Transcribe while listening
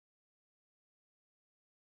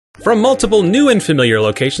From multiple new and familiar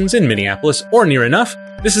locations in Minneapolis or near enough,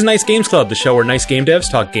 this is Nice Games Club, the show where nice game devs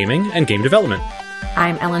talk gaming and game development.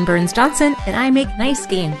 I'm Ellen Burns-Johnson, and I make nice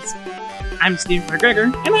games. I'm Steve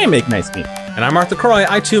McGregor, and I make nice games. And I'm Arthur Croy,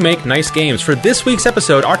 I too make nice games. For this week's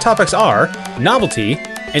episode, our topics are novelty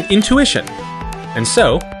and intuition. And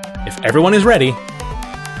so, if everyone is ready,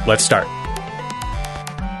 let's start.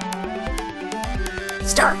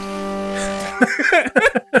 Start!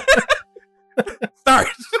 Start!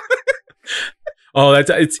 Oh,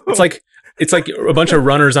 it's like a bunch of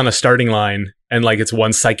runners on a starting line, and like it's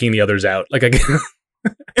one psyching the others out. Like I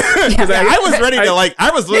was ready to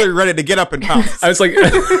I was literally ready to get up and pounce. I was like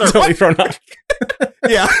totally thrown off.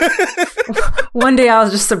 Yeah. One day I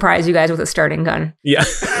was just surprise you guys with a starting gun. Yeah.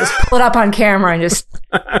 Just pull it up on camera and just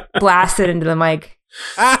blast it into the mic.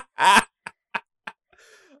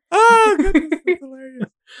 Oh, goodness, that's hilarious.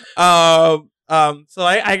 So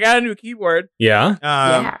I got a new keyboard. Yeah.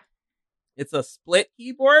 Yeah. It's a split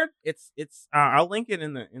keyboard. It's I'll link it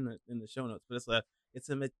in the show notes, but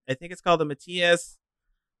I think it's called the Matias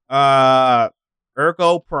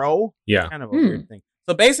Ergo Pro. Yeah. Kind of a weird thing.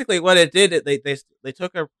 So basically what it did, they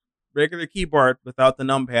took a regular keyboard without the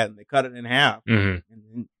numpad and they cut it in half. Mm-hmm. And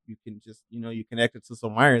then you can just, you connect it to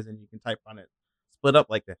some wires and you can type on it split up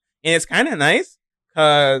like that. And it's kind of nice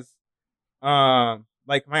because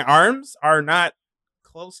like my arms are not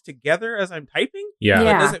close together as I'm typing. Yeah. So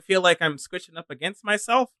Yeah. it doesn't feel like I'm squishing up against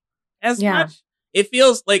myself as Yeah. much. It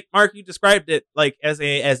feels like, Mark, you described it like as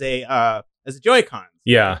a Joy-Cons.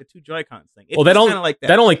 Yeah. Like a two Joy-Cons thing. Well, that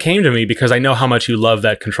that only came to me because I know how much you love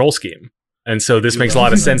that control scheme. And so this makes a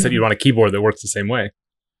lot of sense that you want a keyboard that works the same way.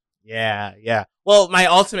 Yeah. Well, my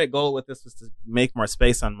ultimate goal with this was to make more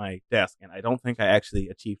space on my desk, and I don't think I actually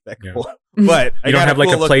achieved that goal. But You don't have like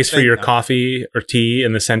a place for your coffee or tea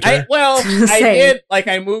in the center? I Same. did. Like,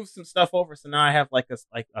 I moved some stuff over, so now I have like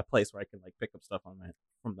a place where I can like pick up stuff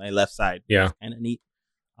from my left side. Yeah. Kind of neat.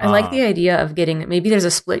 I like the idea of getting, maybe there's a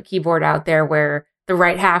split keyboard out there where the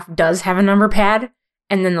right half does have a number pad,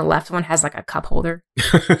 and then the left one has like a cup holder.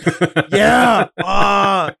 Yeah.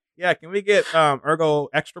 Yeah. Can we get Ergo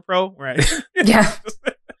Extra Pro? Right. Yeah.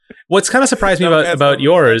 What's kind of surprised me about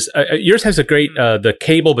yours, yours has a great, the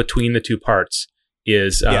cable between the two parts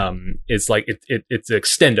is, it's like, it's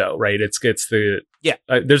extendo, right? It's the,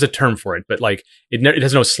 there's a term for it, but like, it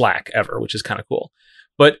has no slack ever, which is kind of cool.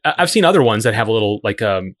 But I've seen other ones that have a little, like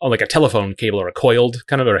a telephone cable or a coiled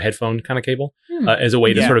kind of, or a headphone kind of cable as a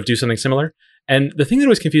way to sort of do something similar. And the thing that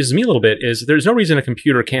always confuses me a little bit is there's no reason a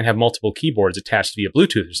computer can't have multiple keyboards attached via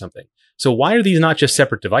Bluetooth or something. So why are these not just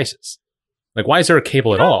separate devices? Like, why is there a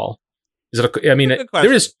cable at all? Is it?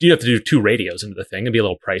 There is. You have to do two radios into the thing. It'd be a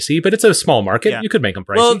little pricey, but it's a small market. Yeah. You could make them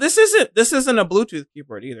pricey. Well, this isn't a Bluetooth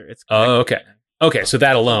keyboard either. It's okay. Okay, so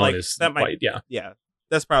that alone is that might, yeah.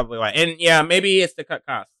 That's probably why. And yeah, maybe it's to cut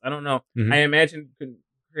costs. I don't know. Mm-hmm. I imagine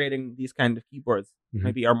creating these kind of keyboards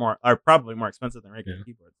maybe are probably more expensive than regular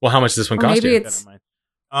keyboards. Well, how much does this one Or cost maybe you? it's-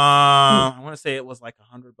 I want to say it was like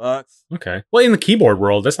 $100. Okay. Well, in the keyboard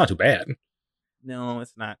world, that's not too bad. No,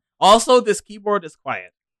 it's not. Also, this keyboard is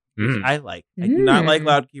quiet, which I like. I do not like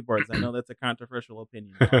loud keyboards. I know that's a controversial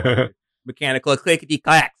opinion. Mechanical clickety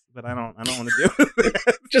clacks, but I don't want to do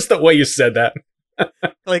it. Just the way you said that.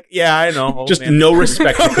 Like, yeah, I know. Just no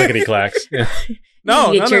respect for clickety clacks. Yeah.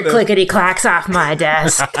 No, Get your clickety clacks off my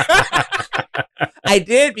desk. I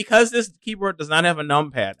did, because this keyboard does not have a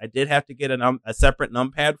numpad. I did have to get a separate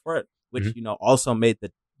numpad for it, which also made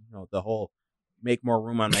the whole make more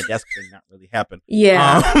room on my desk thing not really happen.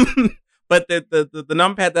 Yeah. But the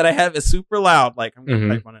numpad that I have is super loud. Like, I'm gonna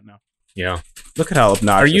type on it now. Yeah. Look at how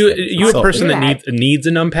obnoxious. Are you a person that needs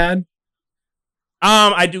a numpad?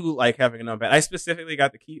 I do like having a numpad. I specifically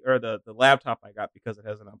got the laptop I got because it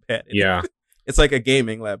has a numpad. It's like a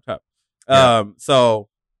gaming laptop. So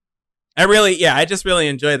I just really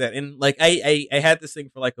enjoy that. And like I had this thing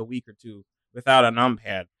for like a week or two without a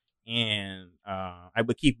numpad, and I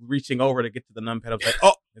would keep reaching over to get to the numpad. I was like,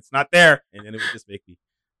 oh, it's not there, and then it would just make me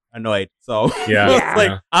annoyed. So it's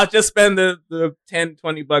like I'll just spend the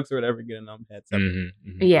 $10-$20 or whatever and get a numpad.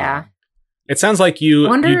 Yeah. It sounds like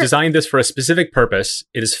you designed this for a specific purpose.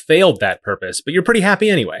 It has failed that purpose, but you're pretty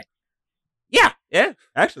happy anyway. Yeah,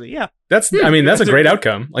 actually, yeah. That's a great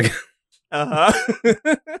outcome. Like, I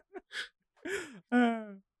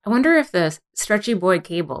wonder if the stretchy boy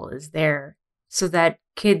cable is there so that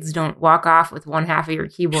kids don't walk off with one half of your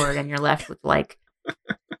keyboard and you're left with like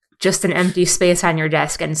just an empty space on your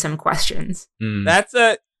desk and some questions. That's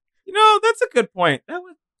a good point. That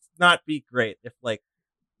would not be great if like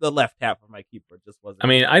the left half of my keyboard just wasn't. I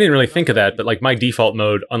mean, I didn't really think of that, but like my default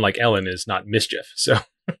mode, unlike Ellen, is not mischief. So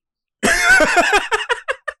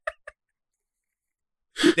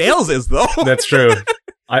Dale's is, though. That's true.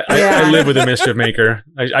 I live with a mischief maker.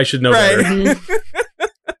 I should know better.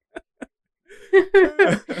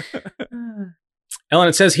 Ellen,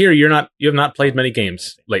 it says here you have not played many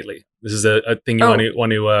games lately. This is a thing you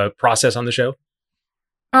want to process on the show?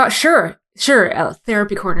 Sure.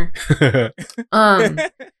 Therapy corner.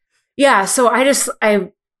 Yeah. So I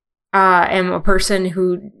am a person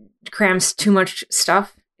who crams too much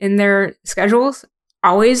stuff in their schedules.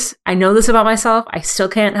 Always. I know this about myself. I still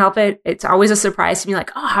can't help it. It's always a surprise to me,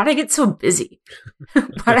 like, oh, how did I get so busy?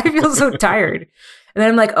 But I feel so tired. And then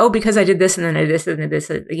I'm like, oh, because I did this and then I did this and then this,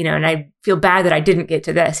 and I feel bad that I didn't get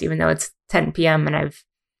to this, even though it's 10 p.m. and I've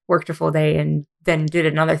worked a full day and then did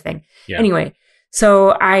another thing. Yeah. Anyway,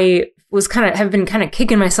 so I have been kind of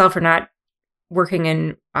kicking myself for not working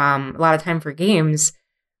in a lot of time for games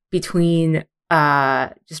between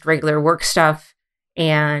just regular work stuff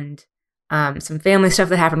and some family stuff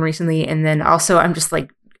that happened recently. And then also I'm just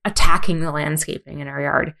like attacking the landscaping in our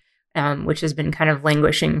yard, which has been kind of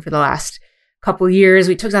languishing for the last couple years.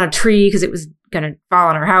 We took down a tree because it was going to fall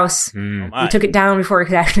on our house. We took it down before it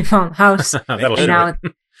could actually fall on the house. That'll show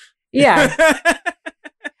it. Yeah.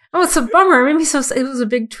 Oh, it's a bummer. It made me so. It was a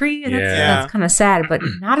big tree, and that's kind of sad, but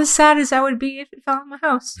not as sad as I would be if it fell on my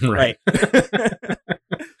house. Right.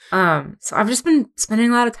 So I've just been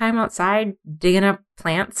spending a lot of time outside, digging up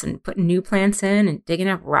plants and putting new plants in, and digging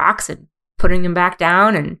up rocks and putting them back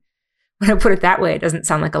down. And when I put it that way, it doesn't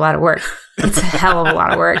sound like a lot of work. It's a hell of a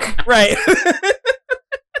lot of work. Right.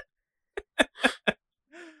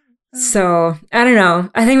 So I don't know.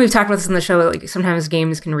 I think we've talked about this on the show. Like sometimes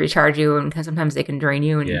games can recharge you, and sometimes they can drain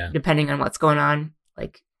you, and depending on what's going on,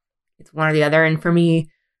 like it's one or the other. And for me,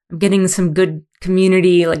 I'm getting some good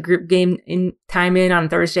community, like group game time in on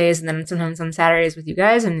Thursdays, and then sometimes on Saturdays with you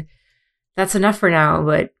guys, and that's enough for now.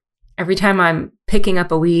 But every time I'm picking up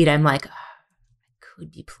a weed, I'm like, oh, I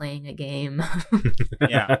could be playing a game.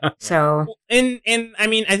 Yeah. So and I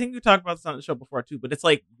mean, I think we talked about this on the show before too, but it's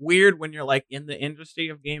like weird when you're like in the industry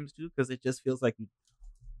of games too, because it just feels like you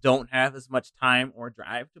don't have as much time or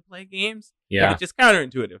drive to play games. Yeah, like, it's just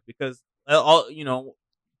counterintuitive because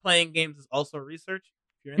playing games is also research.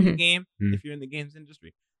 If you're in the game, if you're in the games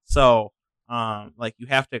industry, so like you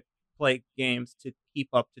have to play games to keep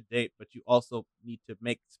up to date, but you also need to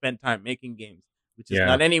spend time making games, which is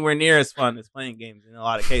not anywhere near as fun as playing games in a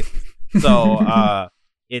lot of cases. So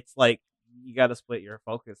it's like you got to split your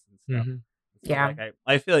focus and stuff. So like,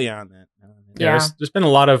 I feel you on that. There's been a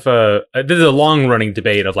lot of there's a long running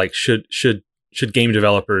debate of like should game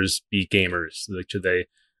developers be gamers? Like should they?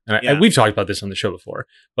 And we've talked about this on the show before,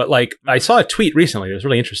 but like I saw a tweet recently that was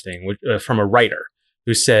really interesting from a writer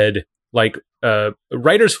who said like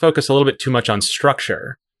writers focus a little bit too much on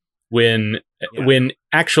structure when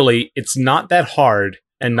actually it's not that hard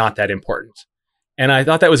and not that important. And I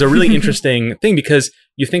thought that was a really interesting thing because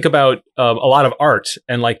you think about a lot of art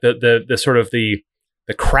and like the sort of the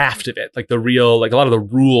craft of it, like the real, like a lot of the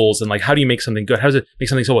rules and like how do you make something good? How does it make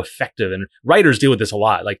something so effective? And writers deal with this a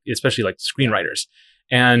lot, like especially like screenwriters.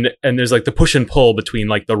 And there's like the push and pull between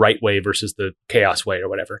like the right way versus the chaos way or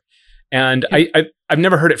whatever. And I've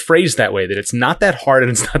never heard it phrased that way, that it's not that hard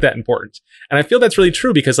and it's not that important. And I feel that's really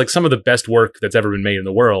true because like some of the best work that's ever been made in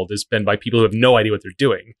the world has been by people who have no idea what they're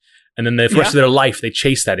doing. And then the rest of their life, they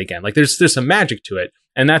chase that again. Like there's some magic to it.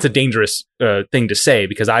 And that's a dangerous thing to say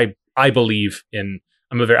because I believe in,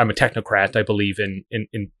 I'm a technocrat. I believe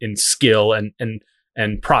in skill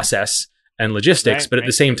and process and logistics. But at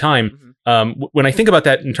the same time, when I think about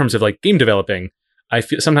that in terms of like game developing, I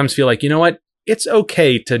sometimes feel like, you know what? It's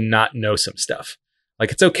okay to not know some stuff.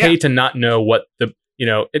 Like it's okay to not know what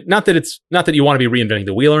not that you want to be reinventing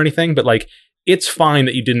the wheel or anything, but like it's fine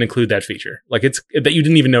that you didn't include that feature. Like it's that you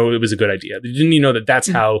didn't even know it was a good idea. You didn't even know that that's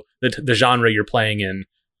how the genre you're playing in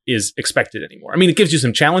is expected anymore. I mean, it gives you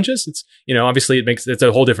some challenges. It's, obviously it's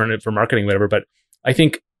a whole different for marketing, whatever, but I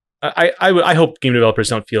think I hope game developers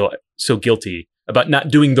don't feel so guilty about not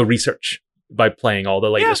doing the research by playing all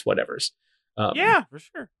the latest whatevers. For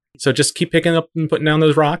sure. So just keep picking up and putting down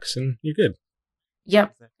those rocks and you're good.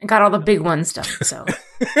 Yep. I got all the big ones done, so.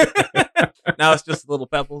 Now it's just little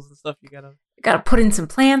pebbles and stuff you gotta put in some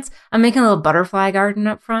plants. I'm making a little butterfly garden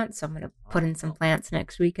up front, so I'm gonna put in some plants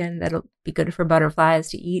next weekend that'll be good for butterflies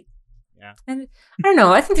to eat. Yeah. And I don't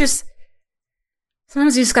know, I think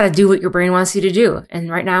sometimes you just gotta do what your brain wants you to do.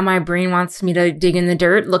 And right now my brain wants me to dig in the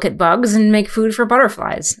dirt, look at bugs, and make food for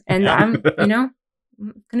butterflies. And I'm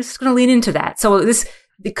just gonna lean into that. So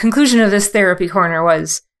the conclusion of this therapy corner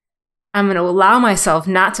was I'm going to allow myself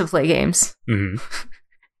not to play games. Mm-hmm.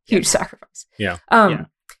 Huge sacrifice. Yeah.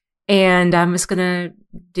 And I'm just going to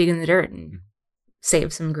dig in the dirt and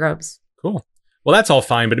save some grubs. Cool. well, that's all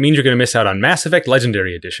fine, but it means you're going to miss out on Mass Effect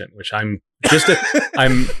Legendary Edition, which I'm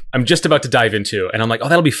just about to dive into. And I'm like, oh,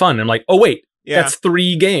 that'll be fun. And I'm like, oh, wait, that's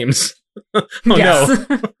 3 games. Oh, no.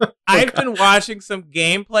 I've been watching some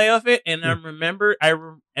gameplay of it, and I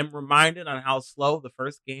am reminded on how slow the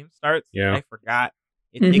first game starts. Yeah. I forgot.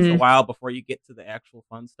 It takes a while before you get to the actual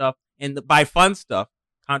fun stuff. And by fun stuff,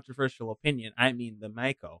 controversial opinion, I mean the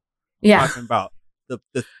Mako. I'm talking about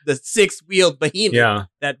the 6-wheeled behemoth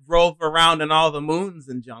that drove around in all the moons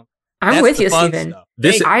and junk. I'm with you, Steven.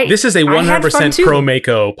 This is a 100% pro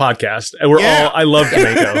Mako podcast. I loved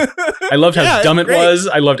Mako. I loved how dumb it was.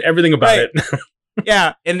 I loved everything about it.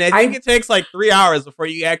 Yeah, and I think it takes like 3 hours before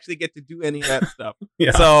you actually get to do any of that stuff.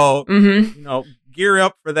 Yeah. So, gear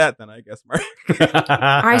up for that then, I guess, Mark.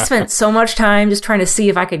 I spent so much time just trying to see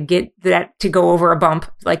if I could get that to go over a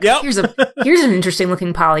bump. Like, here's an interesting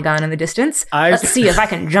looking polygon in the distance. Let's see if I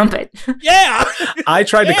can jump it. Yeah! I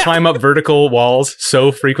tried to climb up vertical walls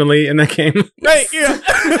so frequently in that game. Right,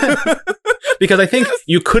 yeah. Because I think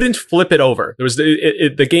you couldn't flip it over. There was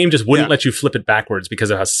the game just wouldn't let you flip it backwards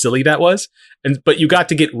because of how silly that was. But you got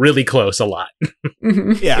to get really close a lot.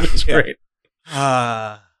 Yeah. It was great.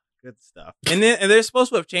 Good stuff. And they're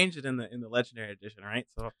supposed to have changed it in the Legendary Edition, right?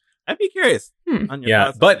 So I'd be curious on your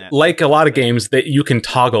thoughts but on that. like a lot of games, that you can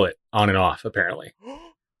toggle it on and off, apparently.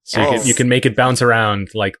 So you can make it bounce around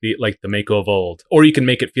like the Mako of old, or you can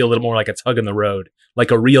make it feel a little more like a tug in the road,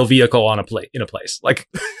 like a real vehicle in a place. Like,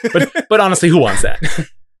 but honestly, who wants that?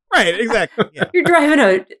 Right, exactly. Yeah. You're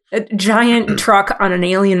driving a giant truck on an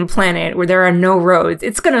alien planet where there are no roads.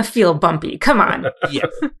 It's gonna feel bumpy. Come on.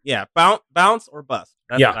 Yeah. Bounce or bust.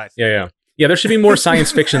 That's what I say. Yeah. There should be more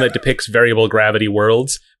science fiction that depicts variable gravity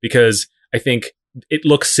worlds, because I think it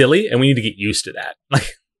looks silly and we need to get used to that. Like,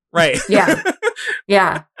 right.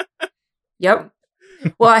 Yeah. Yep.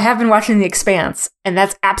 Well, I have been watching The Expanse, and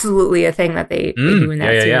that's absolutely a thing that they do in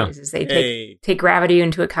that series. Is they take gravity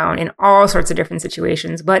into account in all sorts of different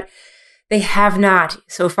situations, but they have not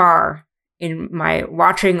so far in my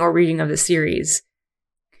watching or reading of the series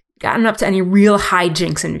gotten up to any real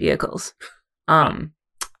hijinks in vehicles on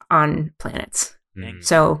planets.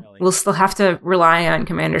 So we'll still have to rely on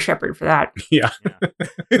Commander Shepard for that. Yeah.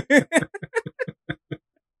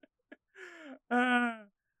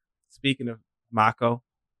 Speaking of Mako,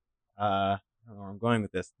 I don't know where I'm going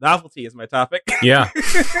with this. Novelty is my topic. Yeah.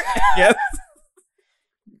 Yes.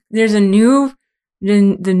 There's a new,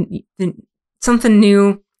 something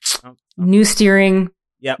new, new steering.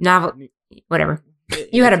 Yep. Novel. Whatever.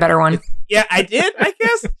 You had a better one. Yeah, I did. I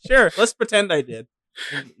guess. Sure. Let's pretend I did.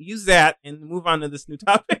 And use that and move on to this new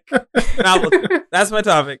topic. Novelty. That's my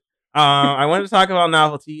topic. I wanted to talk about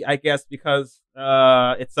novelty, I guess, because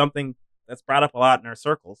it's something that's brought up a lot in our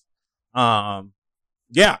circles.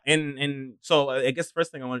 Yeah, and so I guess the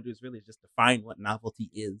first thing I want to do is really just define what novelty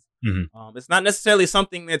is. Mm-hmm. It's not necessarily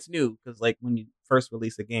something that's new, because like when you first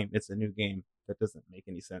release a game, it's a new game. That doesn't make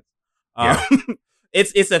any sense.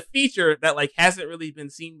 It's a feature that like hasn't really been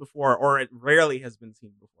seen before, or it rarely has been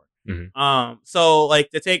seen before. Mm-hmm. So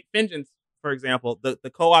like to take Vengeance, for example,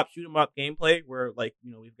 the co-op shoot 'em up gameplay where like,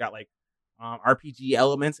 we've got like RPG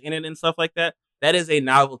elements in it and stuff like that. That is a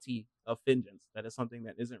novelty of Vengeance. That is something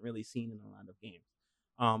that isn't really seen in a lot of games.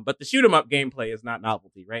 But the shoot 'em up gameplay is not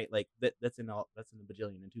novelty, right? Like that's in a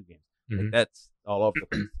bajillion and 2 games. Mm-hmm. Like that's all over the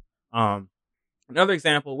place. Another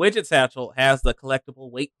example, Widget Satchel has the collectible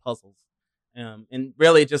weight puzzles. And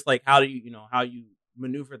really just like how you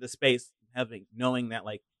maneuver the space, knowing that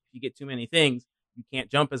like if you get too many things, you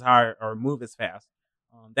can't jump as high or move as fast.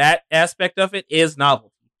 That aspect of it is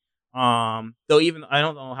novelty. Though even I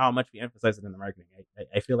don't know how much we emphasize it in the marketing.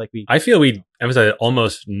 I feel we emphasize it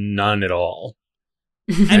almost none at all.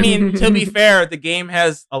 I mean, to be fair, the game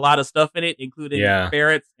has a lot of stuff in it, including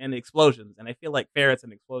ferrets and explosions, and I feel like ferrets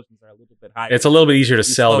and explosions are a little bit higher. It's a little bit easier to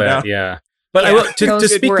sell that, But I will, to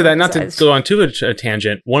speak to that, not to go on too much a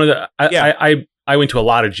tangent. One of the I went to a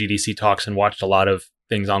lot of GDC talks and watched a lot of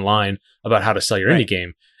things online about how to sell your indie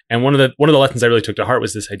game. And one of the lessons I really took to heart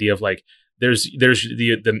was this idea of like there's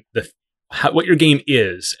the what your game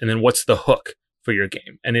is, and then what's the hook for your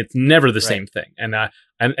game, and it's never the same thing.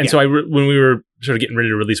 And so when we were sort of getting ready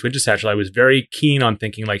to release Widget Satchel, I was very keen on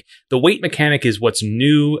thinking like the weight mechanic is what's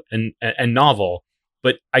new and novel,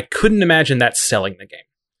 but I couldn't imagine that selling the game.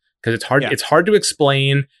 Because it's hard. It's hard to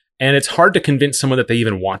explain, and it's hard to convince someone that they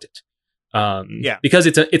even want it. Because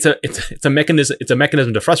it's a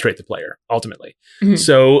mechanism to frustrate the player ultimately. Mm-hmm.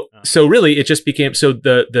 So really, it just became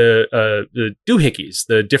the doohickeys,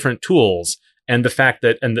 the different tools, and the fact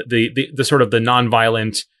that the sort of the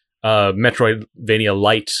non-violent Metroidvania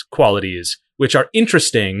light qualities, which are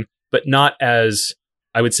interesting but not as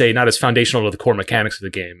I would say, not as foundational to the core mechanics of the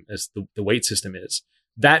game as the weight system is.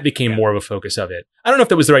 That became more of a focus of it. I don't know if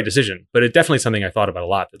that was the right decision, but it's definitely something I thought about a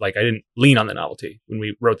lot. That, like, I didn't lean on the novelty when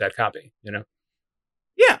we wrote that copy, you know?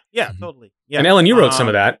 Yeah, totally. Yeah. And Ellen, you wrote some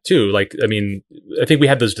of that too. Like, I mean, I think we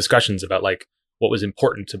had those discussions about like what was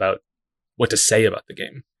important about what to say about the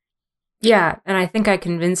game. Yeah, and I think I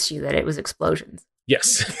convinced you that it was explosions.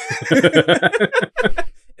 Yes.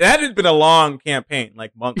 That had been a long campaign,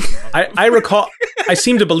 like months. I recall, I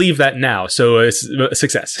seem to believe that now, so it's a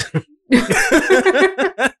success.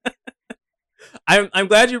 I'm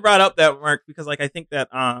glad you brought up that, Mark, because like I think that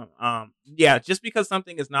just because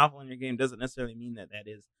something is novel in your game doesn't necessarily mean that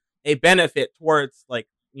is a benefit towards, like,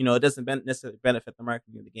 you know, it doesn't necessarily benefit the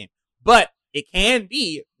marketing of the game, but it can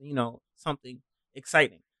be, you know, something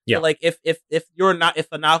exciting. Yeah. So, like if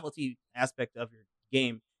the novelty aspect of your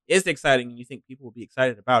game is exciting and you think people will be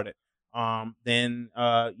excited about it, then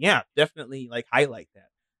definitely like highlight that.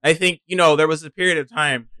 I think, you know, there was a period of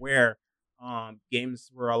time where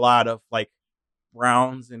games were a lot of like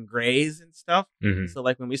browns and grays and stuff. Mm-hmm. So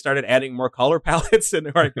like when we started adding more color palettes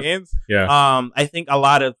into our games, I think a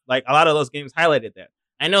lot of those games highlighted that.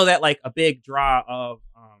 I know that like a big draw of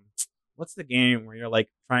what's the game where you're like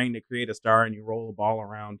trying to create a star and you roll a ball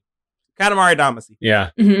around? Katamari Damacy. Yeah.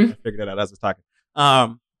 Mm-hmm. I figured it out as I was talking.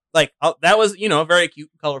 That was, you know, a very cute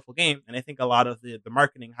and colorful game, and I think a lot of the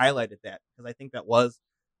marketing highlighted that, because I think that was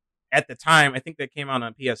at the time, I think that came out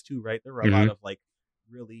on PS2, right? There were a lot of like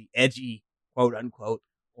really edgy, quote unquote,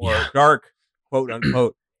 or dark, quote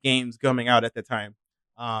unquote, games coming out at the time.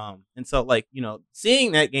 And so, like, you know,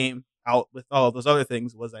 seeing that game out with all of those other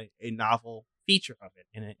things was a novel feature of it.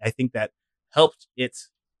 And I think that helped it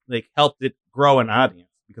grow an audience,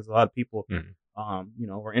 because a lot of people, you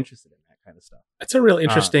know, were interested in that kind of stuff. That's a real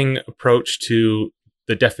interesting approach to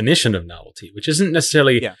the definition of novelty, which isn't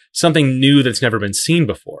necessarily something new that's never been seen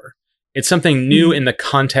before. It's something new in the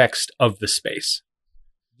context of the space.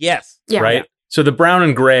 Yes. Yeah. Right? Yeah. So the brown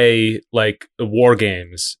and gray, like the war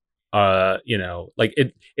games, you know, like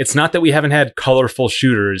it's not that we haven't had colorful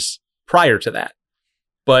shooters prior to that,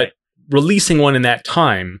 but releasing one in that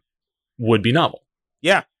time would be novel.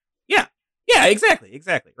 Yeah, exactly.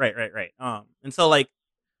 Right. And so like,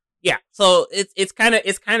 so it's kind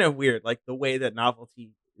of weird, like the way that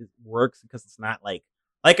novelty works, because it's not like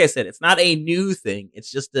I said, it's not a new thing.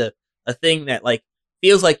 It's just a thing that like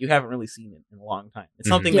feels like you haven't really seen it in a long time. It's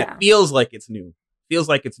something that feels like it's new, feels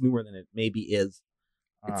like it's newer than it maybe is.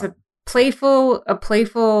 It's a playful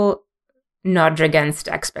nudge against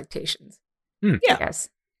expectations. Yeah, I guess.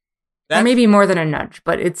 Or maybe more than a nudge,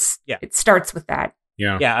 but it starts with that.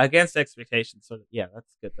 Yeah, against expectations. So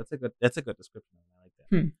that's good. That's a good description. I like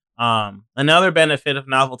that. Another benefit of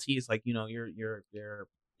novelty is, like, you know, you're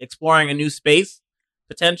exploring a new space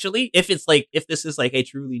potentially, if this is like a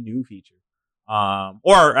truly new feature.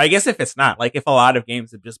 Or I guess if it's not, like if a lot of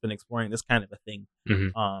games have just been exploring this kind of a thing,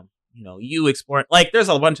 you know, you explore, like there's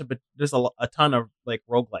a ton of like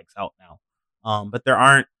roguelikes out now. But there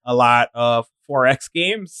aren't a lot of 4X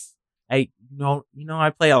games. I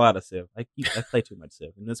play a lot of Civ. I play too much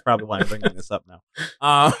Civ, and that's probably why I'm bringing this up now.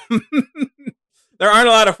 There aren't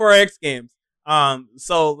a lot of 4X games.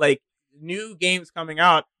 So like new games coming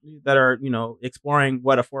out that are, you know, exploring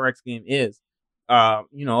what a 4X game is,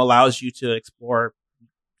 you know, allows you to explore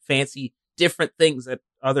fancy different things that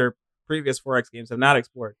other previous 4X games have not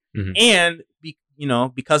explored. And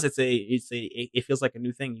because it feels like a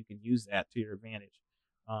new thing, you can use that to your advantage.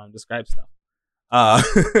 Describe stuff.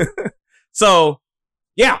 So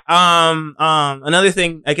another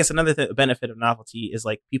thing, I guess another benefit of novelty is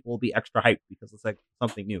like people will be extra hyped because it's like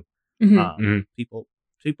something new. People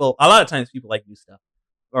a lot of times people like new stuff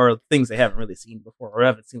or things they haven't really seen before or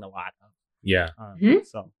haven't seen a lot of.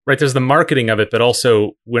 So right, there's the marketing of it, but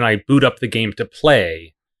also when I boot up the game to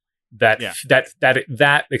play, that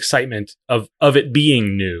excitement of it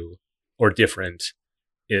being new or different,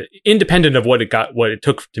 independent of what it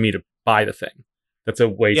took to me to buy the thing. That's a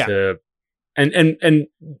way to, and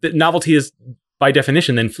the novelty is by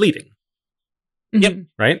definition then fleeting. Yep.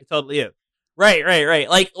 Right? It totally is. Right.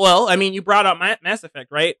 Like, well, I mean, you brought up Mass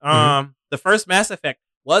Effect, right? The first Mass Effect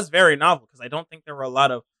was very novel because I don't think there were a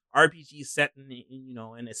lot of RPGs set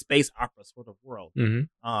in a space opera sort of world. And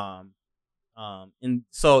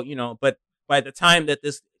so, you know, but by the time that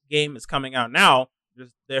this game is coming out now,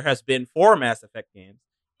 there has been 4 Mass Effect games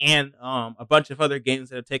and a bunch of other games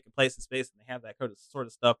that have taken place in space, and they have that sort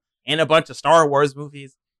of stuff, and a bunch of Star Wars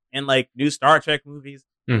movies and like new Star Trek movies.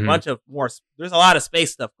 A bunch of more. There's a lot of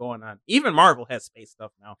space stuff going on. Even Marvel has space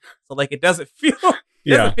stuff now, so like it doesn't feel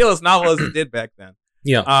as novel as it did back then.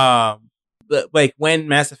 like when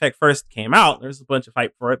Mass Effect first came out, there was a bunch of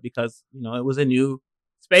hype for it because it was a new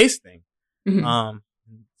space thing. Mm-hmm.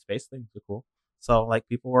 Space things are cool, so like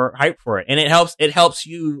people were hyped for it, and it helps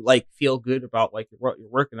you like feel good about like what you're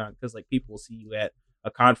working on because like people will see you at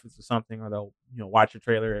a conference or something, or they'll watch a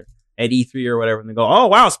trailer at E3 or whatever, and they go, "Oh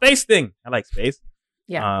wow, space thing! I like space."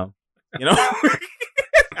 Yeah,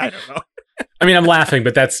 I don't know. I mean, I'm laughing,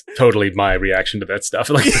 but that's totally my reaction to that stuff.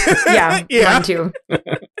 Like, yeah, mine too.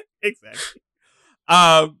 Exactly.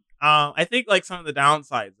 I think like some of the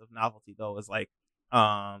downsides of novelty though is like,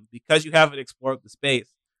 because you haven't explored the space,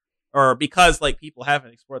 or because like people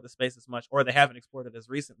haven't explored the space as much, or they haven't explored it as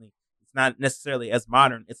recently, it's not necessarily as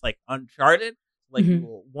modern. It's like uncharted. Like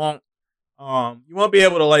you won't be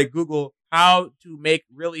able to like Google how to make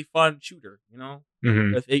really fun shooter.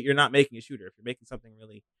 If you're not making a shooter, if you're making something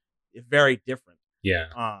really very different. Yeah.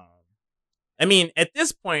 I mean, at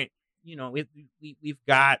this point, we've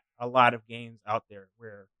got a lot of games out there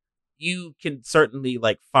where you can certainly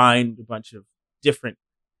like find a bunch of different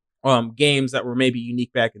games that were maybe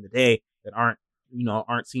unique back in the day that aren't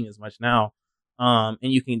seen as much now. And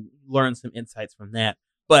you can learn some insights from that.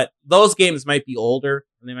 But those games might be older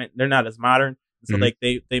and they're not as modern. So like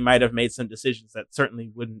they might have made some decisions that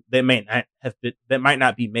certainly that might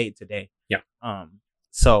not be made today. Yeah.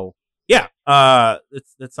 So yeah,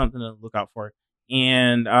 that's something to look out for.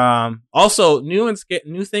 And also new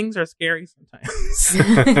things are scary sometimes.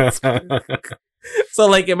 So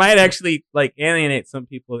like it might actually like alienate some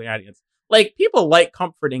people in the audience. Like people like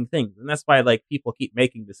comforting things, and that's why like people keep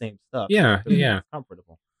making the same stuff. Yeah, yeah, it's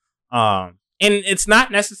comfortable. And it's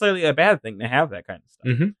not necessarily a bad thing to have that kind of stuff.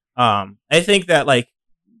 Mm-hmm. I think that like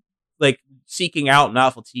seeking out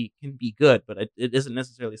novelty can be good, but it isn't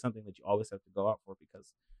necessarily something that you always have to go out for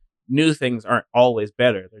because new things aren't always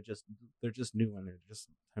better. They're just new and they're just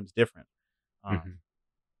sometimes different.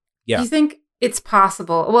 Yeah. Do you think it's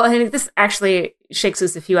possible? Well, I think this actually shakes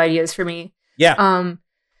loose a few ideas for me. Yeah.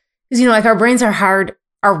 Because like our brains are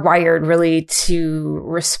wired really to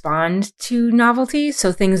respond to novelty.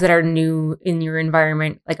 So things that are new in your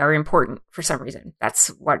environment like are important for some reason. That's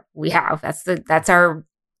what we have. That's our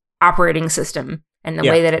operating system and the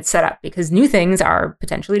way that it's set up. Because new things are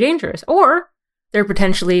potentially dangerous, or they're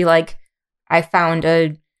potentially like I found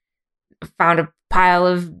a pile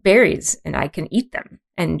of berries and I can eat them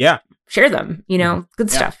and share them.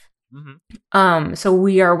 Good stuff. Mm-hmm. So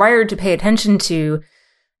we are wired to pay attention to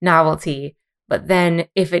novelty. But then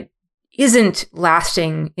if it isn't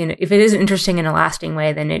interesting in a lasting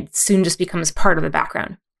way, then it soon just becomes part of the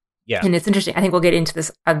background. Yeah. And it's interesting. I think we'll get into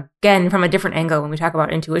this again from a different angle when we talk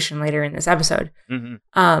about intuition later in this episode.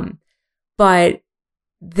 Mm-hmm. But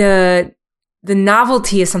the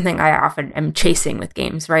novelty is something I often am chasing with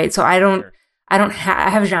games, right? So I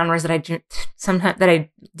have genres that I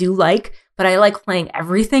do like, but I like playing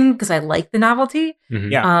everything because I like the novelty.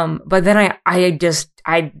 Mm-hmm. Yeah. But then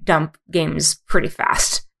I dump games pretty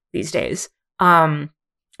fast these days. Once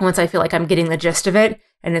I feel like I'm getting the gist of it,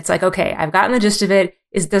 and it's like, okay, I've gotten the gist of it.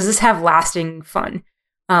 Does this have lasting fun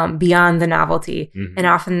beyond the novelty? Mm-hmm. And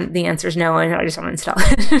often the answer is no, and I just want to install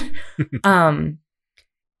it.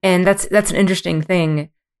 And that's an interesting thing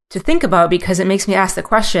to think about because it makes me ask the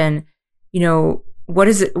question, what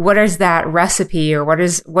is it? What is that recipe, or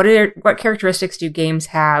what characteristics do games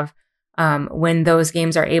have when those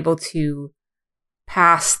games are able to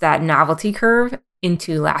pass that novelty curve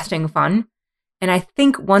into lasting fun? And I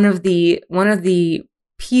think one of the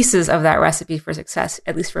pieces of that recipe for success,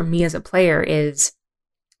 at least for me as a player, is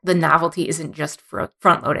the novelty isn't just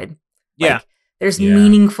front loaded. Yeah, like, there's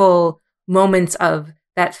meaningful moments of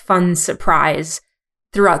that fun surprise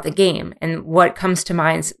throughout the game. And what comes to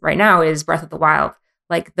mind right now is Breath of the Wild.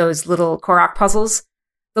 Like those little Korok puzzles,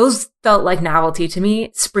 those felt like novelty to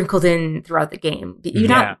me, sprinkled in throughout the game.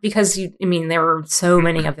 Because there were so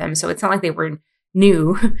many of them, so it's not like they were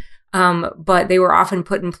new, but they were often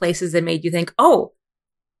put in places that made you think, oh,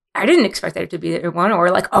 I didn't expect there to be one,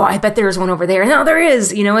 or like, oh, I bet there's one over there. No, there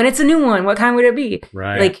is, and it's a new one. What kind would it be?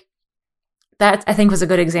 Right. Like that, I think, was a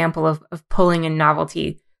good example of pulling in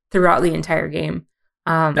novelty throughout the entire game.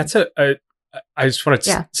 That's I just want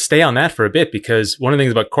to stay on that for a bit, because one of the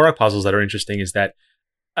things about Korok puzzles that are interesting is that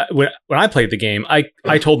when I played the game,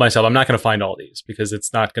 I told myself I'm not going to find all these because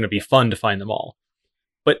it's not going to be fun to find them all.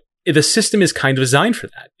 But the system is kind of designed for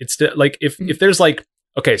that. It's like if there's like,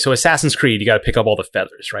 okay, so Assassin's Creed, you got to pick up all the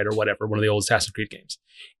feathers, right? Or whatever, one of the old Assassin's Creed games.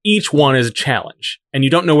 Each one is a challenge, and you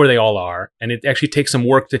don't know where they all are, and it actually takes some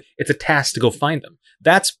work it's a task to go find them.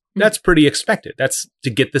 That's pretty expected. That's to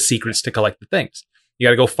get the secrets to collect the things. You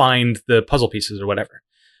got to go find the puzzle pieces or whatever.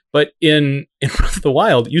 But in Breath of the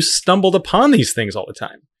Wild, you stumbled upon these things all the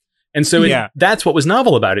time. And so that's what was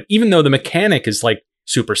novel about it. Even though the mechanic is like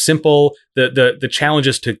super simple, the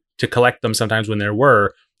challenges to collect them sometimes when there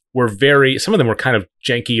were very, some of them were kind of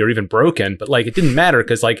janky or even broken, but like it didn't matter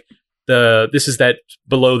because like this is that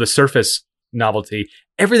below the surface novelty.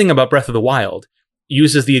 Everything about Breath of the Wild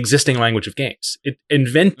uses the existing language of games. It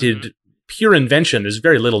invented pure invention. There's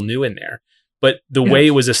very little new in there, but the way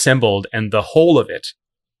it was assembled and the whole of it,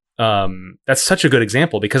 that's such a good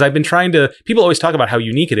example because I've been trying to, people always talk about how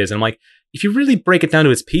unique it is. And I'm like, if you really break it down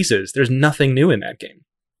to its pieces, there's nothing new in that game,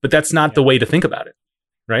 but that's not the way to think about it.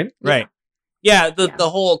 Right? Right. Yeah. The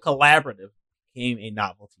whole collaborative became a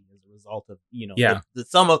novelty as a result of,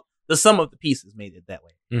 the sum of the pieces made it that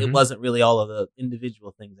way. Mm-hmm. It wasn't really all of the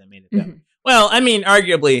individual things that made it that way. Well, I mean,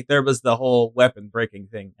 arguably there was the whole weapon breaking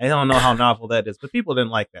thing. I don't know how novel that is, but people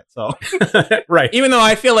didn't like that. So, right. Even though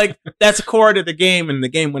I feel like that's core to the game and the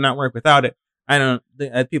game would not work without it, people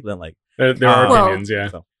didn't like it. There are opinions, yeah.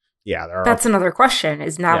 So, yeah, there are. That's another question.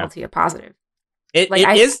 Is novelty a positive? It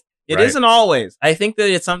isn't always. I think that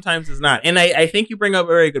it sometimes is not. And I think you bring up a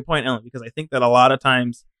very good point, Ellen, because I think that a lot of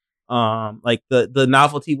times, like the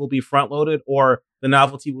novelty will be front loaded or the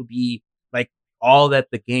novelty will be like all that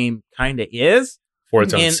the game kind of is for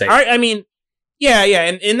its own sake. I mean, yeah.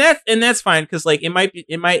 And that's fine. Cause like it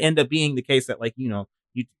might end up being the case that like, you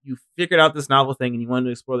figured out this novel thing and you wanted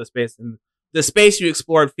to explore the space and the space you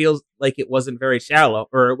explored feels like it wasn't very shallow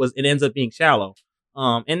or it ends up being shallow.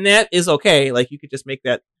 And that is okay. Like you could just make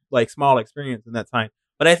that like small experience and that's fine.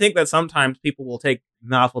 But I think that sometimes people will take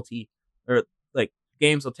novelty or like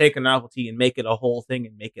games will take a novelty and make it a whole thing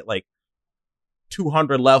and make it like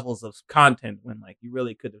 200 levels of content when like you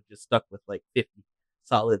really could have just stuck with like 50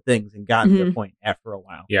 solid things and gotten to the point after a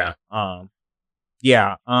while.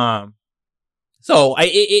 Yeah. So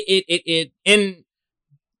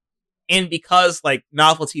and because like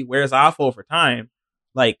novelty wears off over time,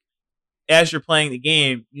 like as you're playing the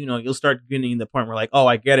game, you'll start getting to the point where like, oh,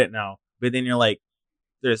 I get it now. But then you're like,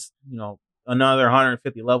 there's, another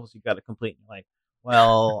 150 levels you got to complete. And you're like,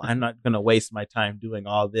 well, I'm not going to waste my time doing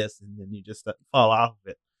all this. And then you just fall off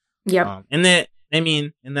of it. Yep. And then, I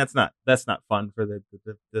mean, and that's not fun for the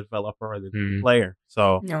developer or the player.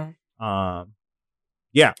 So, no.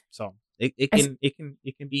 Yeah. So it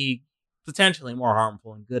can be potentially more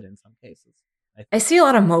harmful and good in some cases. I see a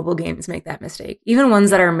lot of mobile games make that mistake. Even ones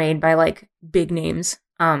that are made by like big names,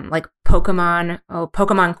 like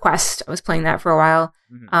Pokemon Quest. I was playing that for a while,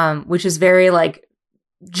 which is very like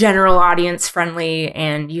general audience friendly.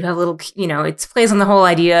 And you have little, it plays on the whole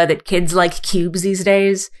idea that kids like cubes these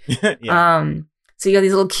days. Yeah. So you have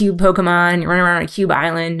these little cube Pokemon, you're running around a cube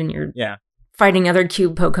island and you're fighting other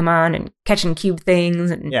cube Pokemon and catching cube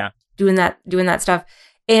things and doing that stuff.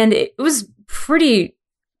 And it was pretty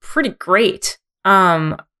great.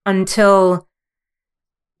 Until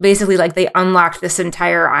basically like they unlocked this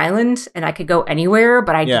entire island and I could go anywhere,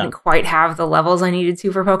 but I didn't quite have the levels I needed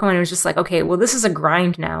to for Pokemon. It was just like, okay, well, this is a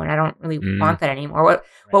grind now and I don't really want that anymore.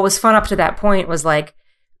 What was fun up to that point was like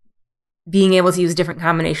being able to use different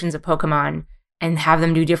combinations of Pokemon and have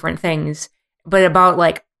them do different things. But about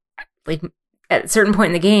like at a certain point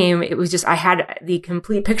in the game, it was just, I had the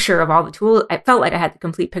complete picture of all the tools. I felt like I had the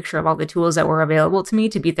complete picture of all the tools that were available to me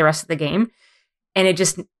to beat the rest of the game. And it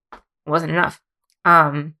just wasn't enough.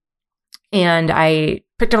 And I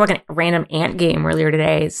picked up like a random ant game earlier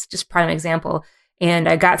today. It's just prime example. And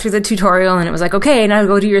I got through the tutorial and it was like, okay, now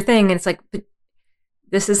go do your thing. And it's like, but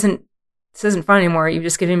this isn't fun anymore. You've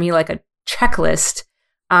just given me like a checklist.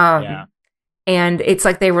 And it's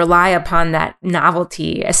like they rely upon that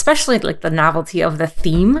novelty, especially like the novelty of the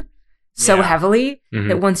theme so heavily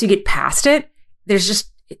that once you get past it, there's just,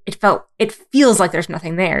 it feels like there's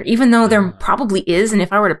nothing there, even though there probably is. And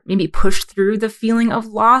if I were to maybe push through the feeling of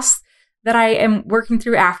loss that I am working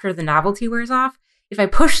through after the novelty wears off, if I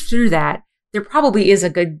push through that, there probably is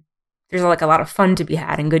there's like a lot of fun to be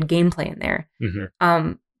had and good gameplay in there.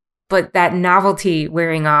 But that novelty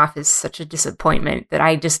wearing off is such a disappointment that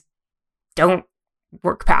I just don't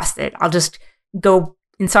work past it. I'll just go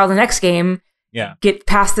install the next game, get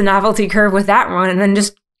past the novelty curve with that one, and then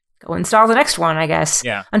just go install the next one, I guess.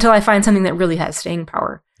 Yeah. Until I find something that really has staying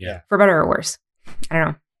power. Yeah. For better or worse. I don't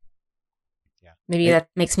know. Yeah. Maybe that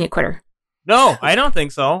makes me a quitter. No, I don't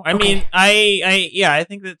think so. I mean, I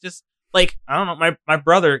think that just like, I don't know, my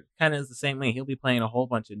brother kind of is the same way. He'll be playing a whole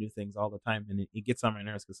bunch of new things all the time, and it gets on my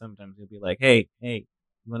nerves because sometimes he'll be like, hey, you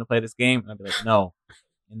want to play this game? And I'll be like, no.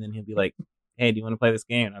 And then he'll be like, hey, do you want to play this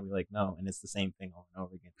game? And I'll be like, no. And it's the same thing over and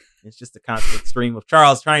over again. It's just a constant stream of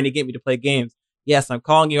Charles trying to get me to play games. Yes, I'm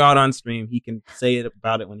calling you out on stream. He can say it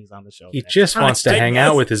about it when he's on the show. He just wants to hang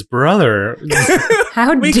out with his brother.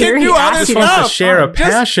 How dare you ask He wants to share a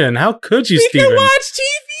passion. How could you, Steven? We can watch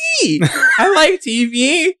TV. I like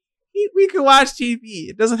TV. We can watch TV.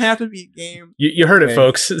 It doesn't have to be a game. You heard it,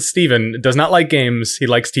 folks. Steven does not like games. He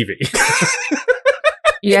likes TV.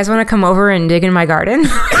 You guys want to come over and dig in my garden?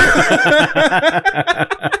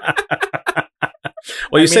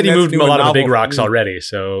 Well, you said you moved a lot of the big rocks already,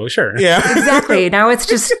 so sure. Yeah. Exactly. Now it's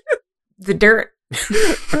just the dirt.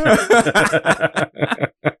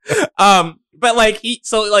 But like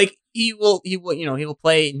he will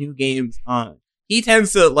play new games on. He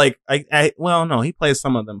tends to like he plays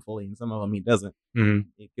some of them fully and some of them he doesn't. Mm-hmm.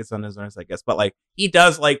 It gets on his nerves, I guess. But like he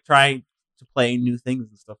does like trying to play new things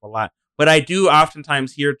and stuff a lot. But I do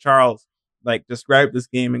oftentimes hear Charles like describe this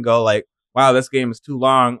game and go like, "Wow, this game is too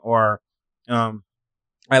long," or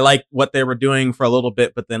I like what they were doing for a little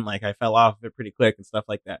bit, but then like I fell off of it pretty quick and stuff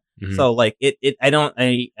like that. Mm-hmm. So like I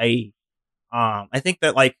think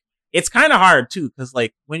that like it's kind of hard too, because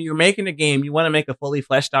like when you're making a game, you want to make a fully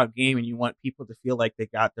fleshed out game, and you want people to feel like they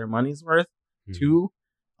got their money's worth too.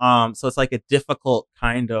 So it's like a difficult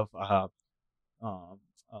kind of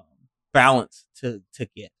balance to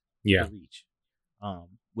get to reach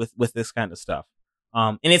with this kind of stuff.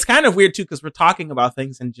 And it's kind of weird too, because we're talking about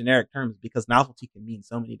things in generic terms, because novelty can mean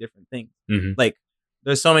so many different things. Mm-hmm. Like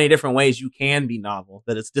there's so many different ways you can be novel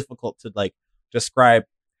that it's difficult to like describe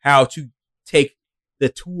how to take the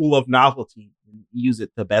tool of novelty and use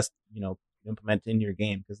it the best, implement in your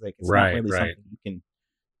game. Cause like, it's not really something you can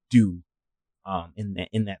do,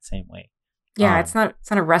 in that same way. Yeah. It's not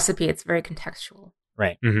a recipe. It's very contextual.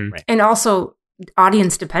 Right. Mm-hmm. Right. And also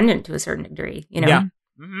audience dependent to a certain degree, Yeah.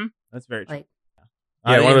 Mm-hmm. That's very true. Like,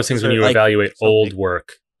 one of those things when you evaluate old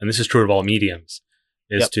work, and this is true of all mediums,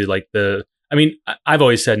 is to like I've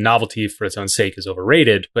always said novelty for its own sake is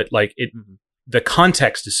overrated, but like the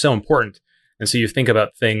context is so important. And so you think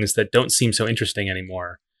about things that don't seem so interesting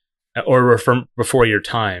anymore or were from before your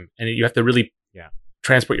time. And you have to really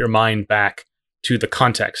transport your mind back to the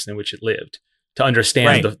context in which it lived to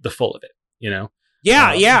understand the full of it,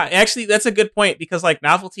 Yeah. Actually, that's a good point, because like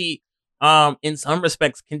novelty, in some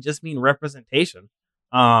respects can just mean representation.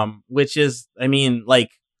 Which is, I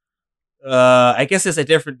guess it's a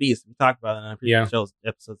different beast. We talked about it on previous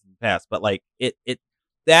episodes in the past, but like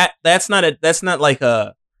that's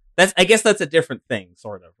a different thing,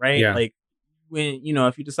 sort of, right? Yeah. Like when,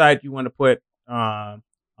 if you decide you want to put, a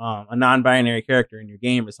non-binary character in your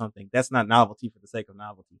game or something, that's not novelty for the sake of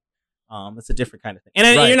novelty. It's a different kind of thing.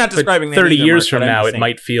 And you're not describing that 30 years from now, it saying,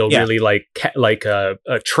 might feel really like a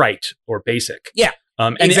trite or basic. Yeah.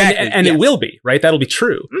 Exactly. And it will be, right? That'll be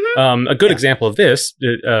true. Mm-hmm. A good example of this,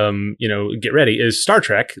 get ready, is Star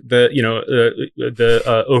Trek. The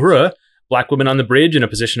Uhura, black woman on the bridge in a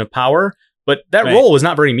position of power. But that role was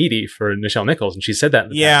not very meaty for Nichelle Nichols, and she said that in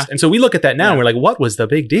the past. And so we look at that now and we're like, what was the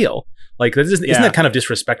big deal? Like, isn't that kind of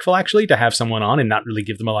disrespectful, actually, to have someone on and not really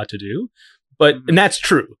give them a lot to do? But and that's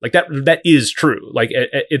true. Like that is true. Like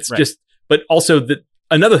it's just. But also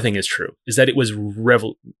another thing is true, is that it was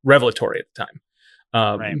revelatory at the time.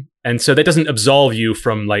 And so that doesn't absolve you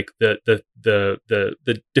from like the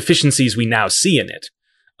deficiencies we now see in it.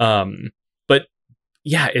 But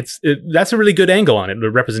yeah, that's a really good angle on it,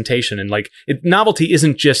 the representation, and like novelty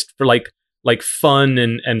isn't just for like fun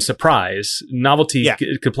and surprise. Novelty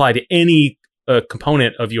could apply to any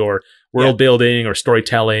component of your world building or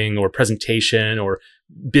storytelling or presentation or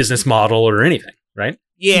business model or anything, right?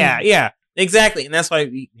 Yeah. Exactly, and that's why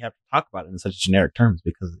we have to talk about it in such generic terms,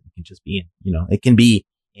 because it can just be, it can be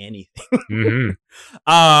anything.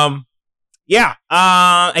 Mm-hmm.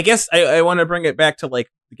 I guess I want to bring it back to like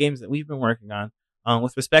the games that we've been working on.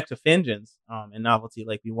 With respect to Fingens, and novelty,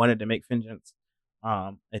 like we wanted to make Fingens,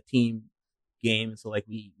 a team game, so like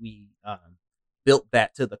we built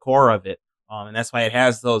that to the core of it, and that's why it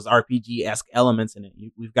has those RPG-esque elements in it.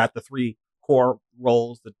 We've got the 3 core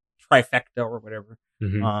roles, the trifecta or whatever.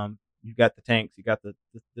 Mm-hmm. You've got the tanks, you got the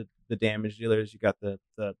damage dealers, you got the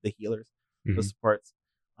healers, the supports.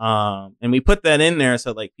 And we put that in there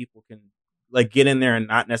so like people can like get in there and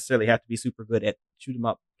not necessarily have to be super good at shoot 'em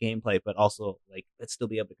up gameplay, but also like let's still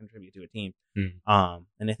be able to contribute to a team.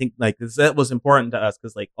 And I think like that was important to us,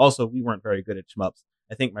 because like also we weren't very good at shmups.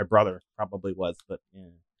 I think my brother probably was, but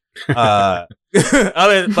but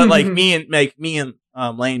like me and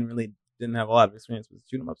Lane really didn't have a lot of experience with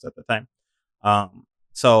shoot 'em ups at the time.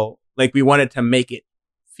 So like we wanted to make it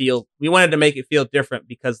feel different,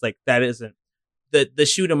 because like that isn't the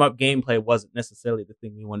shoot 'em up gameplay wasn't necessarily the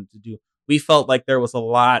thing we wanted to do. We felt like there was a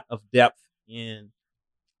lot of depth in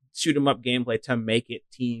shoot 'em up gameplay to make it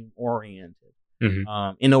team oriented.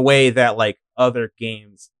 in a way that like other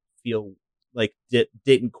games feel like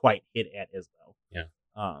didn't quite hit at as well.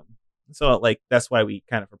 Yeah. So like that's why we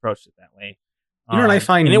kind of approached it that way. You know what I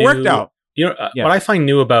find, and it worked out. You know what I find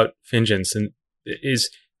new about Fingeance and is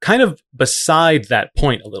kind of beside that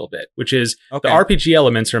point a little bit, which is the RPG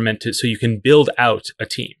elements are meant to so you can build out a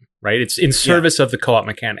team, right? It's in service of the co-op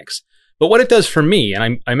mechanics. But what it does for me,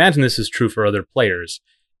 and I imagine this is true for other players,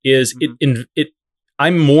 is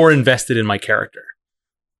I'm more invested in my character.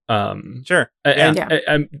 Sure.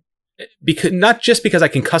 And because not just because I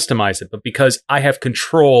can customize it, but because I have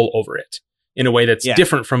control over it in a way that's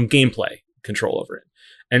different from gameplay control over it.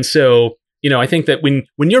 And so, you know, I think that when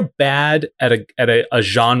you're bad at a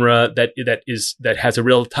genre that has a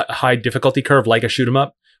real high difficulty curve, like a shoot 'em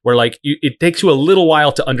up, where like it takes you a little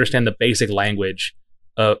while to understand the basic language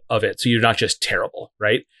of it, so you're not just terrible,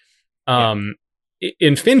 right?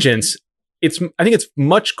 In Fingeance, I think it's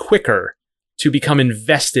much quicker to become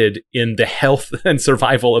invested in the health and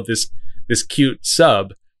survival of this cute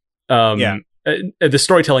sub. The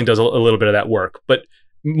storytelling does a little bit of that work, but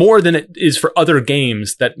more than it is for other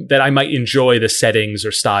games that I might enjoy the settings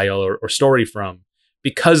or style or story from,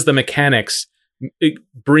 because the mechanics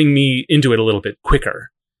bring me into it a little bit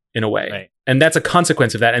quicker in a way. Right. And that's a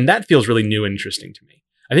consequence of that. And that feels really new and interesting to me.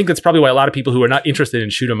 I think that's probably why a lot of people who are not interested in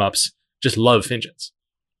shoot 'em ups just love Fingeance.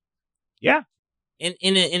 Yeah. In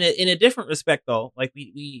a different respect though, like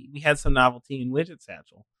we had some novelty in Widget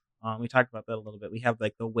Satchel. We talked about that a little bit. We have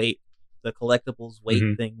like the collectibles weight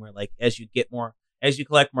thing where like as you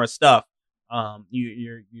collect more stuff,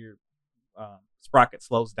 your sprocket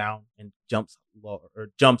slows down and jumps lower or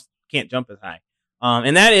can't jump as high.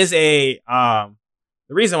 And that is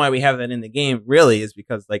the reason why we have that in the game really is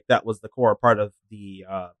because like that was the core part of the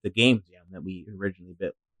game jam that we originally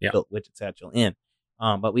built Widget Satchel in.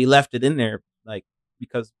 But we left it in there like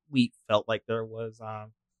because we felt like there was a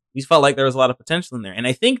lot of potential in there. And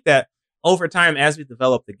I think that over time, as we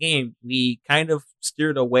developed the game, we kind of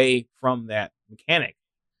steered away from that mechanic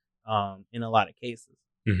in a lot of cases.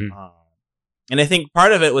 And I think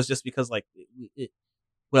part of it was just because like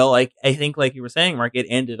I think like you were saying, Mark, it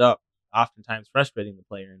ended up oftentimes frustrating the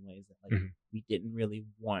player in ways that like we didn't really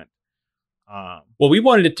want. Well, we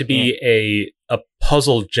wanted it to be a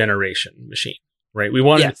puzzle generation machine, right? We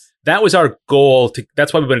wanted that was our goal.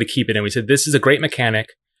 That's why we wanted to keep it. And we said this is a great mechanic.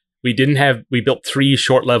 We built 3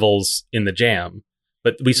 short levels in the jam,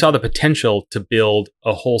 but we saw the potential to build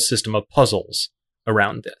a whole system of puzzles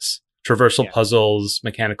around this. Traversal puzzles,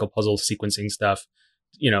 mechanical puzzles, sequencing stuff.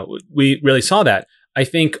 You know, we really saw that. I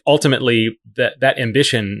think ultimately that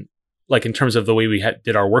ambition, like in terms of the way we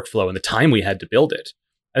did our workflow and the time we had to build it,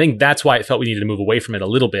 I think that's why it felt we needed to move away from it a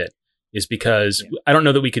little bit, is because I don't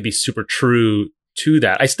know that we could be super true to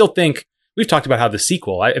that. I still think we've talked about how the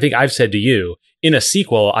sequel, I think I've said to you, in a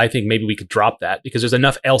sequel, I think maybe we could drop that because there's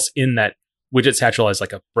enough else in that Widget Satchel as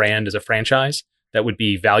like a brand, as a franchise that would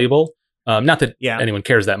be valuable. Not that anyone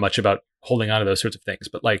cares that much about holding on to those sorts of things,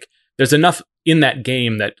 but like there's enough in that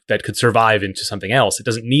game that could survive into something else. It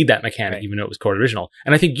doesn't need that mechanic, even though it was core original.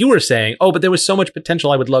 And I think you were saying, but there was so much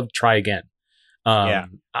potential. I would love to try again. I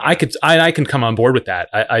can come on board with that.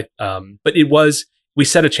 But we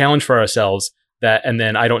set a challenge for ourselves that, and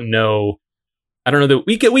then I don't know that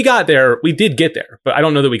we got there. We did get there, but I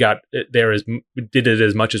don't know that we got there we did it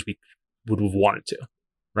as much as we would have wanted to.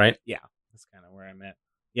 Right? Yeah, that's kind of where I'm at.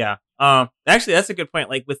 Yeah. Actually, that's a good point.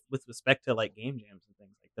 Like with respect to like game jams and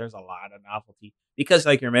things, like there's a lot of novelty because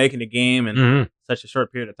like you're making a game in such a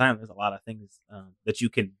short period of time. There's a lot of things that you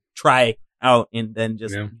can try out and then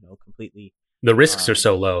just completely. The risks are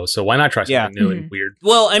so low, so why not try something new and weird?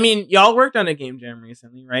 Well, I mean, y'all worked on a game jam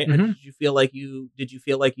recently, right? Did you feel like you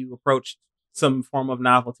approached some form of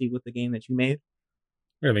novelty with the game that you made?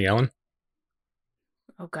 Really, Ellen?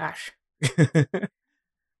 Oh gosh.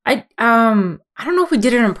 I don't know if we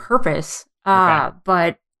did it on purpose,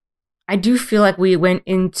 but I do feel like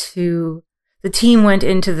the team went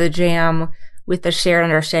into the jam with the shared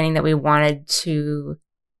understanding that we wanted to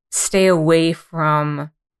stay away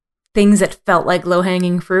from things that felt like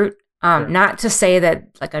low-hanging fruit. Sure. Not to say that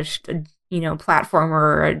like a platformer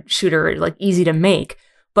or a shooter is like easy to make,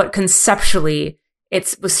 but conceptually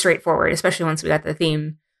it was straightforward, especially once we got the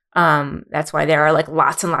theme. That's why there are like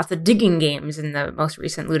lots and lots of digging games in the most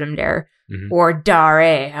recent Ludum Dare or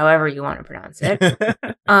Dare, however you want to pronounce it.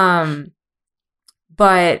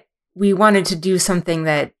 But we wanted to do something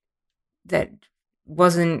that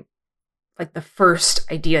wasn't like the first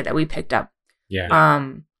idea that we picked up.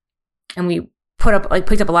 Yeah. And we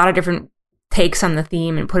picked up a lot of different takes on the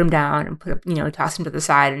theme and put them down and tossed them to the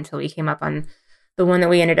side until we came up on the one that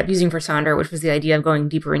we ended up using for Sonder, which was the idea of going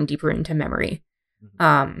deeper and deeper into memory.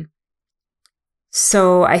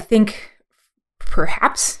 So I think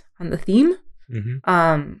perhaps on the theme,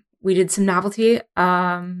 we did some novelty.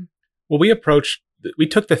 Well, we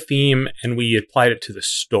took the theme and we applied it to the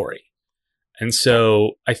story. And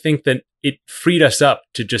so I think that it freed us up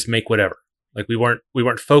to just make whatever. Like we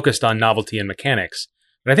weren't focused on novelty and mechanics.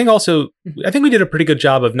 But I think we did a pretty good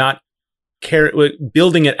job of not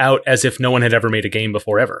building it out as if no one had ever made a game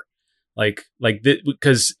before ever.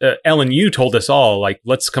 Because Ellen, you told us all, like,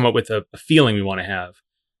 let's come up with a feeling we want to have.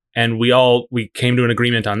 And we came to an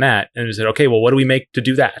agreement on that. And we said, okay, well, what do we make to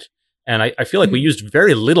do that? And I feel like we used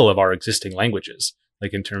very little of our existing languages,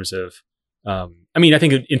 like in terms of, I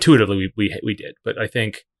think intuitively we did, but I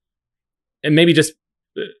think, and maybe just,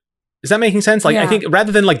 is that making sense? Like, I think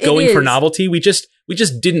rather than like going for novelty, we just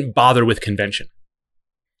didn't bother with convention.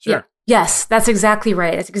 Sure. Yeah. Yes, that's exactly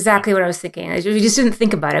right. That's exactly what I was thinking. We just didn't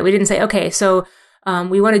think about it. We didn't say, okay, so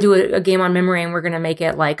we want to do a game on memory and we're going to make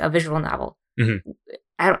it like a visual novel.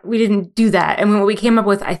 We didn't do that. And what we came up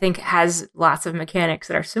with, I think, has lots of mechanics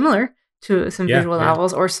that are similar to some visual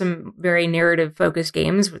novels or some very narrative-focused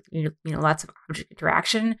games with lots of object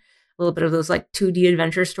interaction, a little bit of those like 2D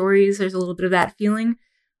adventure stories. There's a little bit of that feeling.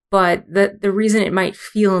 But the reason it might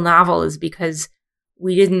feel novel is because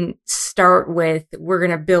we didn't start with, we're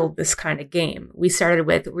going to build this kind of game. We started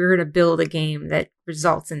with, we're going to build a game that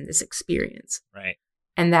results in this experience. Right.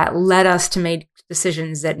 And that led us to make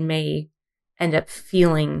decisions that may end up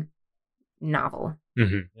feeling novel.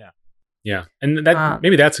 Yeah. And that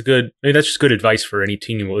maybe that's just good advice for any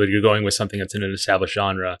team, whether you're going with something that's in an established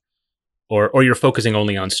genre or you're focusing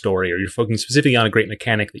only on story, or you're focusing specifically on a great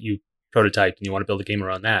mechanic that you prototyped and you want to build a game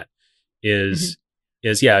around that, is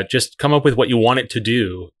just come up with what you want it to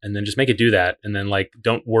do and then just make it do that. And then like,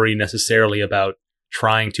 don't worry necessarily about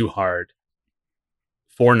trying too hard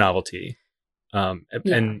for novelty.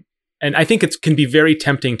 And I think it can be very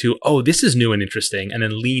tempting to, this is new and interesting, and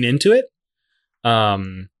then lean into it.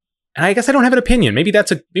 And I guess I don't have an opinion. Maybe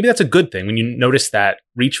that's a good thing when you notice that,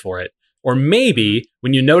 reach for it. Or maybe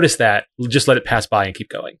when you notice that, just let it pass by and keep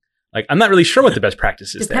going. Like, I'm not really sure what the best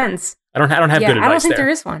practice is. Depends. There. I don't have good advice. I don't think there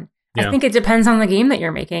is one. I think it depends on the game that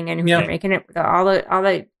you're making and who you're making it, all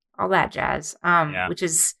that jazz. Which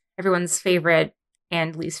is everyone's favorite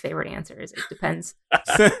and least favorite answers. It depends.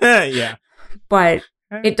 Yeah. But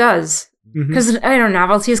it does. Because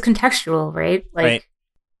novelty is contextual, right?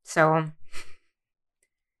 So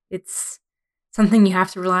it's something you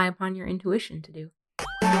have to rely upon your intuition to do.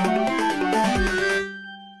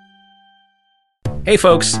 Hey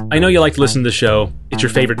folks, I know you like to listen to the show. It's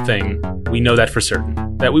your favorite thing. We know that for certain.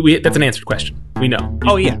 That's an answered question. We know.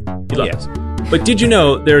 You love us. But did you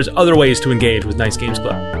know there's other ways to engage with Nice Games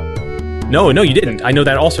Club? No, you didn't. I know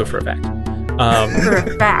that also for a fact. For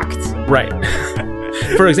a fact. Right.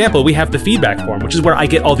 For example, we have the feedback form, which is where I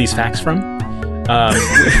get all these facts from.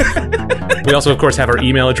 We also, of course, have our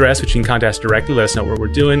email address, which you can contact us directly. Let us know what we're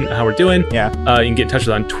doing, how we're doing. Yeah. You can get in touch with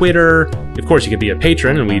us on Twitter. Of course, you can be a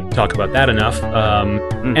patron, and we talk about that enough.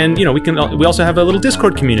 And we also have a little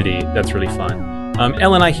Discord community that's really fun.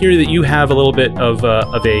 Ellen, I hear that you have a little bit of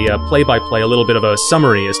a play-by-play, a little bit of a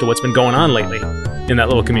summary as to what's been going on lately in that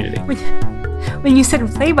little community. When you said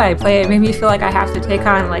play-by-play, it made me feel like I have to take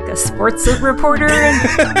on like a sports reporter.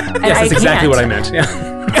 Yes, that's exactly what I meant. Yeah.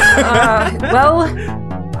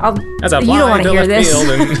 You don't want to hear this.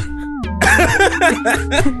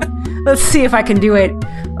 Let's see if I can do it.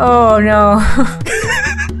 Oh no.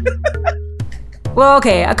 Well,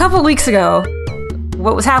 okay. A couple weeks ago,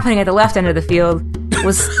 what was happening at the left end of the field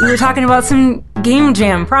was we were talking about some game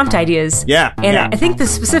jam prompt ideas. Yeah. And I think the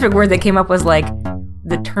specific word that came up was like,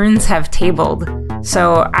 the turns have tabled.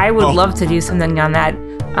 So I would love to do something on that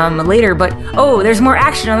later. But there's more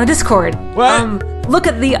action on the Discord. What? Look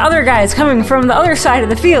at the other guys coming from the other side of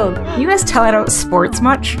the field. You guys tell I don't sports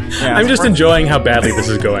much. Yeah, I'm just enjoying how badly this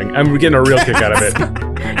is going. I'm getting a real kick out of it.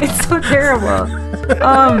 It's so terrible.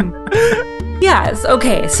 Yes.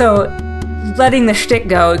 Okay. So letting the shtick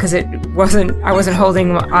go because I wasn't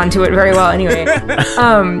holding onto it very well anyway.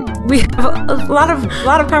 We have a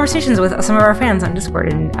lot of conversations with some of our fans on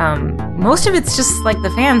Discord, and most of it's just like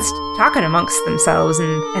the fans talking amongst themselves,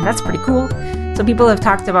 and that's pretty cool. So people have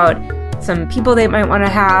talked about some people they might want to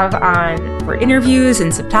have on for interviews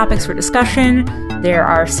and some topics for discussion. There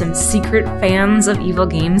are some secret fans of Evil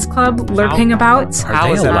Games Club lurking about.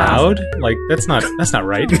 Are they allowed? Like that's not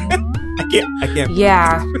right. I can't.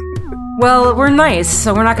 Yeah. Well, we're nice,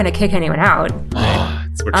 so we're not going to kick anyone out.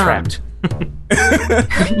 We're trapped.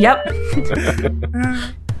 Yep.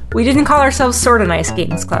 We didn't call ourselves Sorta Nice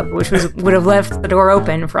Games Club, which would have left the door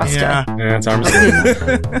open for us to. Yeah, that's our mistake.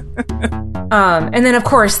 And then, of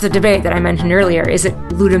course, the debate that I mentioned earlier, is it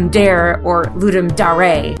ludum dare or ludum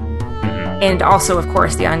dare? And also, of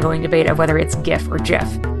course, the ongoing debate of whether it's GIF or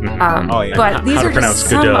GIF. But these are just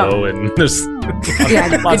some Godot and there's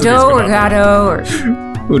Godot or Godot or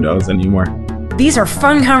who knows anymore. These are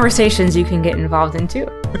fun conversations you can get involved in too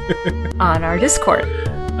on our Discord,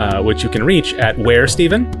 which you can reach at where,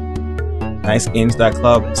 Stephen?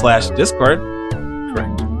 nicegames.club/Discord.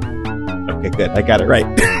 Correct. Okay, good. I got it right.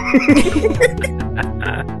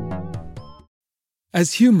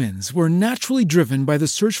 As humans, we're naturally driven by the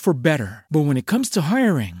search for better. But when it comes to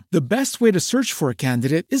hiring, the best way to search for a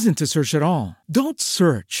candidate isn't to search at all. Don't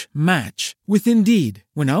search, match with Indeed.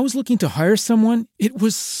 When I was looking to hire someone, it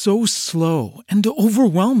was so slow and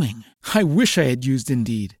overwhelming. I wish I had used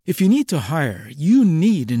Indeed. If you need to hire, you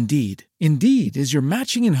need Indeed. Indeed is your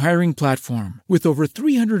matching and hiring platform with over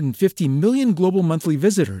 350 million global monthly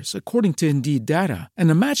visitors, according to Indeed data, and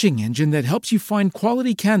a matching engine that helps you find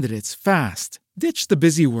quality candidates fast. Ditch the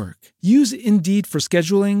busy work. Use Indeed for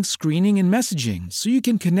scheduling, screening, and messaging so you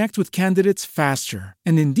can connect with candidates faster.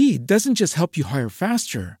 And Indeed doesn't just help you hire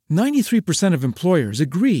faster. 93% of employers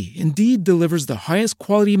agree Indeed delivers the highest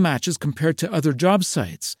quality matches compared to other job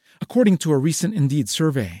sites, according to a recent Indeed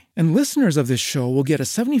survey. And listeners of this show will get a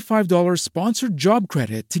 $75 sponsored job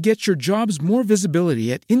credit to get your jobs more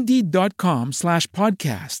visibility at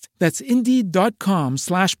Indeed.com/podcast. That's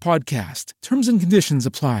Indeed.com/podcast. Terms and conditions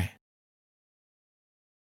apply.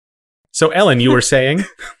 So, Ellen, you were saying?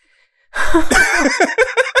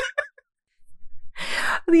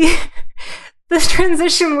 This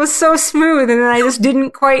transition was so smooth, and then I just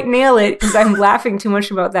didn't quite nail it because I'm laughing too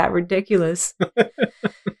much about that. Ridiculous.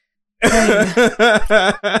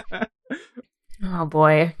 Oh,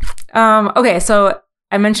 boy. Okay, so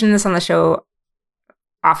I mentioned this on the show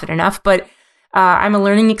often enough, but I'm a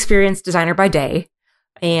learning experience designer by day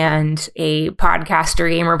and a podcaster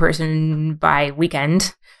gamer person by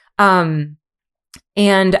weekend. And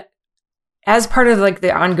as part of like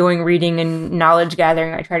the ongoing reading and knowledge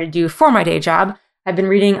gathering I try to do for my day job, I've been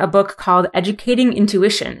reading a book called Educating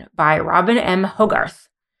Intuition by Robin M. Hogarth.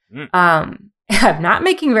 I'm not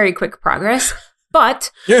making very quick progress,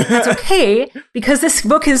 but that's okay because this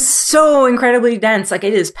book is so incredibly dense. Like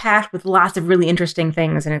it is packed with lots of really interesting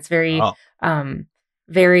things, and it's very,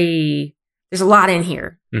 there's a lot in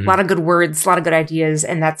here, a lot of good words, a lot of good ideas,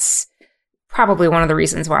 and that's probably one of the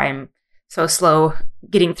reasons why I'm so slow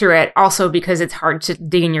getting through it. Also because it's hard to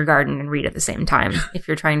dig in your garden and read at the same time if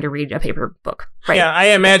you're trying to read a paper book. Right? Yeah, I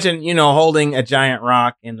imagine, holding a giant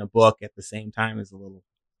rock in a book at the same time is a little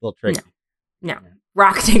tricky. No.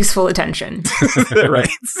 Rock takes full attention.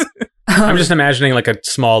 Right. I'm just imagining like a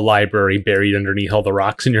small library buried underneath all the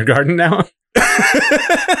rocks in your garden now.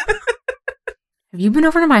 Have you been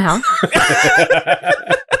over to my house?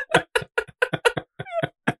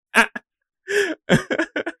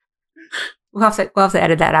 We'll have to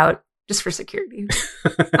edit that out just for security.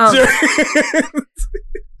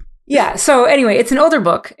 Yeah. So anyway, it's an older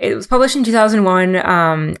book. It was published in 2001.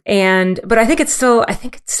 But I think it's still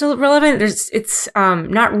relevant. It's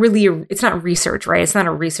not research, right? It's not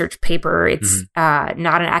a research paper. It's not an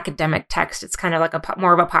academic text. It's kind of like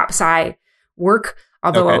more of a pop sci work.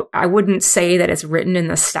 Although I wouldn't say that it's written in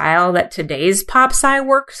the style that today's pop sci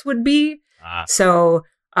works would be. So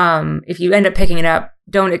if you end up picking it up,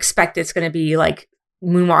 don't expect it's going to be like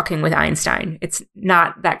Moonwalking with Einstein. It's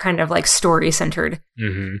not that kind of like story centered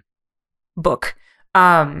book.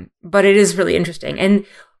 But it is really interesting. And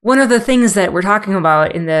one of the things that we're talking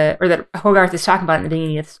about that Hogarth is talking about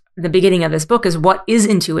in the beginning of this book is what is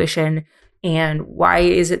intuition and why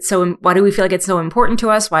do we feel like it's so important to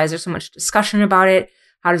us? Why is there so much discussion about it?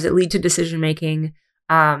 How does it lead to decision making?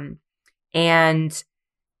 And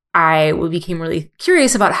I became really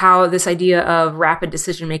curious about how this idea of rapid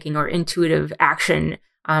decision-making or intuitive action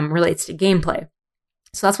relates to gameplay.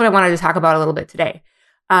 So that's what I wanted to talk about a little bit today.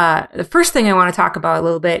 The first thing I want to talk about a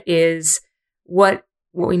little bit is what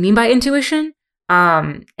we mean by intuition.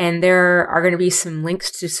 And there are going to be some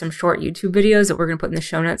links to some short YouTube videos that we're going to put in the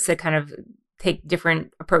show notes that kind of take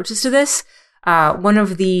different approaches to this. One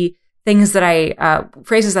of the things that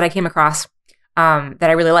phrases that I came across that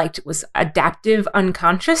I really liked was adaptive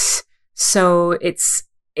unconscious. So it's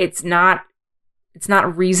not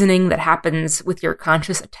reasoning that happens with your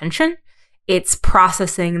conscious attention. It's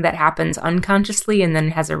processing that happens unconsciously and then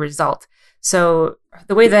has a result. So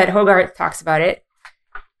the way that Hogarth talks about it,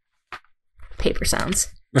 paper sounds.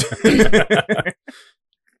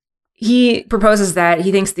 He proposes that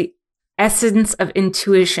he thinks the essence of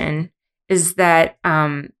intuition is that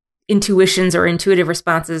intuitions or intuitive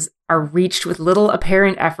responses are reached with little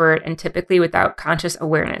apparent effort and typically without conscious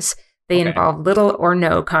awareness. They involve little or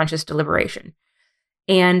no conscious deliberation.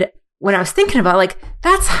 And when I was thinking about, like,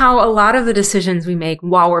 that's how a lot of the decisions we make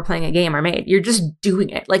while we're playing a game are made. You're just doing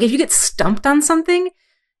it. Like, if you get stumped on something,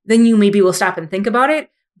 then you maybe will stop and think about it.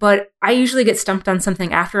 But I usually get stumped on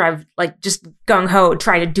something after I've, like, just gung-ho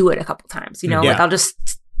tried to do it a couple times. You know, like, I'll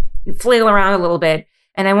just flail around a little bit,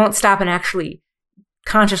 and I won't stop and actually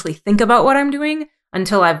consciously think about what I'm doing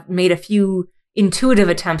until I've made a few intuitive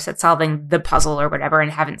attempts at solving the puzzle or whatever and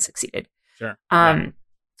haven't succeeded. Sure.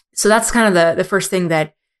 So that's kind of the first thing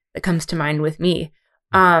that comes to mind with me.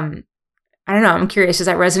 I don't know. I'm curious. Is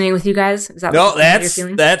that resonating with you guys? Is that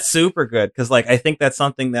that's super good, because like I think that's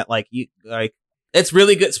something that like you like. It's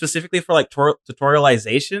really good specifically for like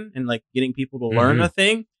tutorialization and like getting people to learn a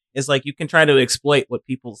thing. Is like you can try to exploit what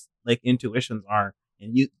people's like intuitions are,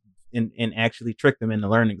 and you and actually trick them into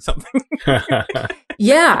learning something.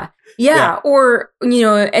 Yeah. Or, you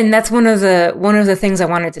know, and that's one of the things I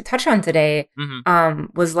wanted to touch on today.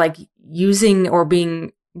 Was like using or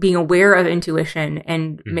being aware of intuition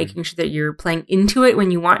and making sure that you're playing into it when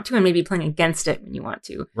you want to, and maybe playing against it when you want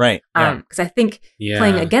to. Right. Because I think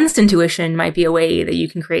playing against intuition might be a way that you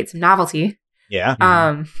can create some novelty.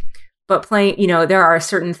 Yeah. But playing, you know, there are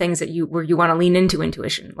certain things that where you want to lean into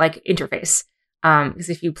intuition, like interface. Because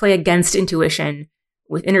if you play against intuition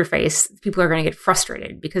with interface, people are going to get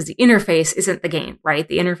frustrated because the interface isn't the game, right?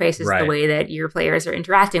 The interface is the way that your players are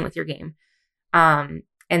interacting with your game.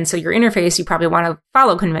 And so your interface, you probably want to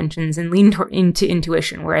follow conventions and lean into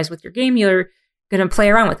intuition. Whereas with your game, you're going to play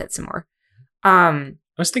around with it some more. I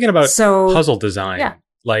was thinking about puzzle design,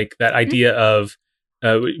 like that idea of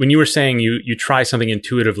when you were saying you try something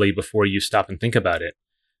intuitively before you stop and think about it.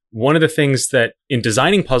 One of the things that in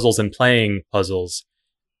designing puzzles and playing puzzles,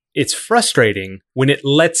 it's frustrating when it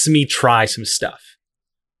lets me try some stuff,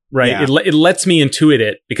 right? Yeah. It lets me intuit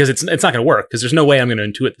it because it's not going to work because there's no way I'm going to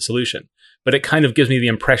intuit the solution. But it kind of gives me the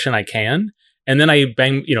impression I can. And then I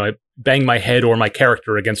bang my head or my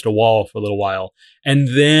character against a wall for a little while. And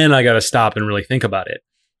then I got to stop and really think about it.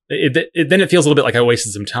 Then it feels a little bit like I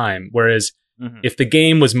wasted some time. Whereas if the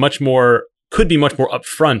game was could be much more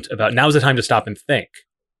upfront about now's the time to stop and think.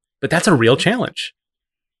 But that's a real challenge,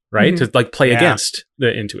 right? To like play against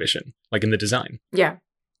the intuition, like in the design. Yeah.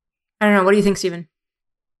 I don't know. What do you think, Steven?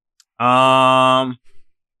 I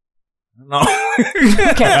don't know.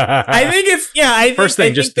 I think it's first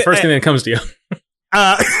thing that comes to you.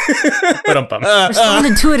 Respond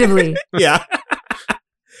intuitively. Yeah.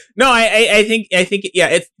 No, I think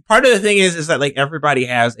it's part of the thing is that like everybody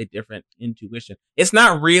has a different intuition. It's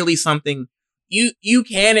not really something you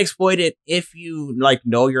can exploit it if you like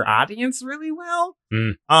know your audience really well.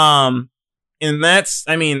 And that's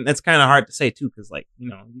kind of hard to say too, because like, you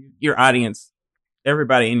know, your audience,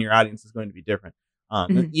 everybody in your audience is going to be different.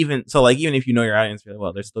 Even if you know your audience really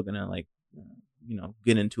well, they're still gonna like, you know,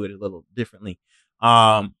 get into it a little differently.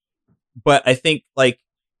 But I think like,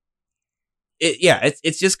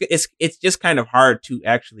 it's just kind of hard to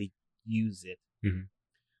actually use it.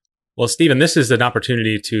 Well, Steven, this is an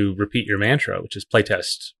opportunity to repeat your mantra, which is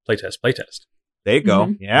playtest, playtest, playtest. There you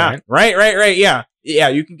go. Yeah. Right. Yeah. Yeah.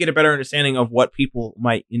 You can get a better understanding of what people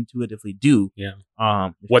might intuitively do.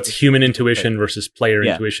 Yeah. What's human intuition versus player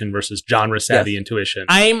intuition versus genre savvy intuition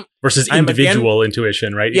versus individual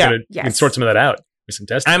intuition, right? You can sort some of that out with some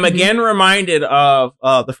testing. I'm again reminded of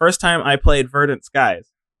the first time I played Verdant Skies.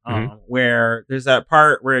 Where there's that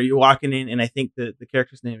part where you're walking in, and I think the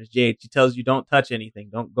character's name is Jade. She tells you, don't touch anything.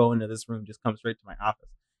 Don't go into this room. Just come straight to my office.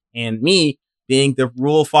 And me, being the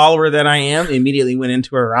rule follower that I am, immediately went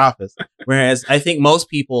into her office. Whereas I think most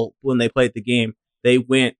people, when they played the game, they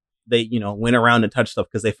went around and touched stuff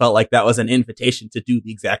because they felt like that was an invitation to do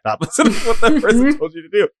the exact opposite of what that person told you to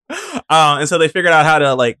do. And so they figured out how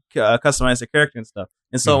to like customize their character and stuff.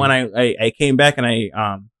 And so when I came back and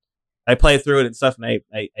I played through it and stuff, and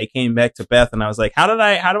I came back to Beth and I was like, how do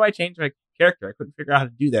I change my character? I couldn't figure out how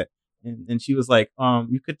to do that. And she was like,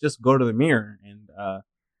 you could just go to the mirror and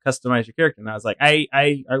customize your character. And I was like, I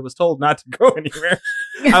was told not to go anywhere.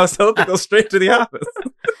 I was told to go straight to the office.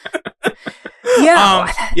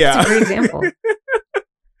 That's a great example.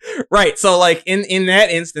 Right. So like in that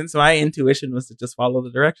instance, my intuition was to just follow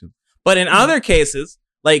the directions. But in other cases,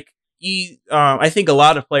 like I think a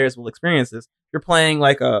lot of players will experience this. You're playing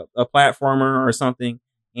like a platformer or something,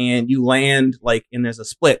 and you land like, and there's a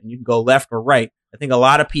split, and you can go left or right. I think a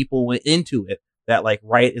lot of people went into it that like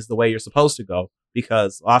right is the way you're supposed to go,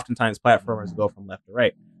 because oftentimes platformers go from left to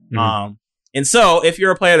right. And so if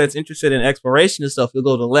you're a player that's interested in exploration and stuff, you'll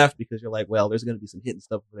go to the left because you're like, well, there's going to be some hidden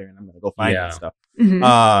stuff over there, and I'm going to go find that stuff.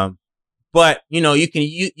 But you know, you can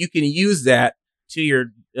use that to your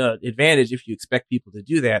advantage if you expect people to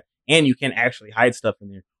do that, and you can actually hide stuff in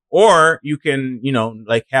there. Or you can,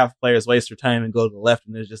 like have players waste their time and go to the left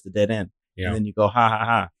and there's just a dead end. Yeah. And then you go, ha, ha,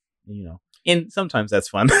 ha, and sometimes that's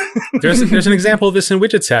fun. There's an example of this in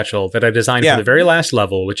Widget Satchel that I designed for the very last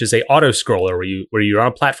level, which is a auto scroller where you're on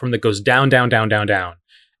a platform that goes down, down, down, down, down.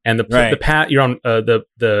 And the path you're on,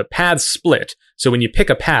 the paths split. So when you pick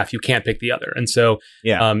a path, you can't pick the other. And so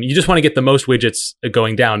you just want to get the most widgets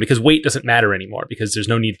going down because weight doesn't matter anymore because there's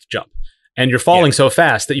no need to jump. And you're falling so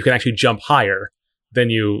fast that you can actually jump higher than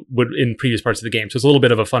you would in previous parts of the game. So it's a little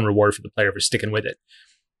bit of a fun reward for the player for sticking with it.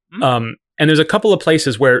 Mm-hmm. And there's a couple of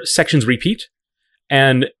places where sections repeat.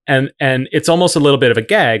 And it's almost a little bit of a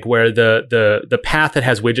gag where the path that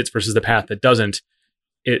has widgets versus the path that doesn't,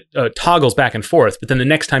 it toggles back and forth. But then the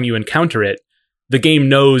next time you encounter it, the game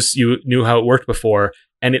knows you knew how it worked before,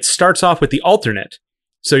 and it starts off with the alternate.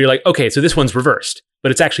 So you're like, okay, so this one's reversed,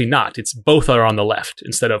 but it's actually not. It's both are on the left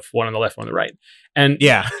instead of one on the left, one on the right. And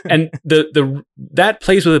and that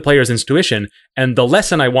plays with the player's intuition. And the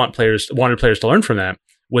lesson I wanted players to learn from that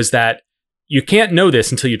was that you can't know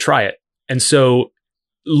this until you try it. And so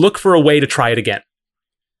look for a way to try it again.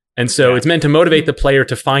 And so it's meant to motivate the player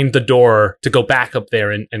to find the door to go back up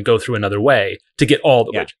there and go through another way to get all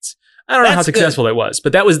the widgets. I don't know how successful it was,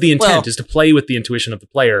 but that was the intent, is to play with the intuition of the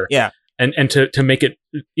player. Yeah. And to make it,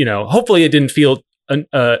 hopefully it didn't feel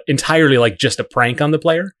entirely like just a prank on the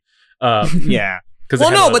player. Yeah.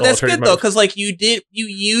 Well, no, but that's good though, because like you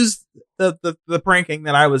used the pranking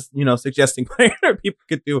that I was, suggesting people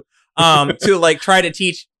could do to like try to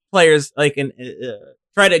teach players like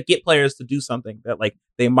try to get players to do something that like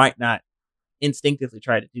they might not instinctively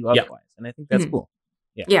try to do otherwise. And I think that's cool.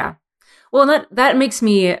 Yeah. Yeah. Well, that makes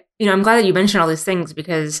me, I'm glad that you mentioned all these things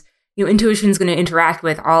because, intuition is going to interact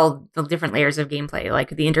with all the different layers of gameplay, like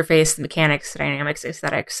the interface, the mechanics, the dynamics,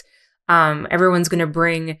 aesthetics. Everyone's going to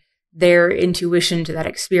bring their intuition to that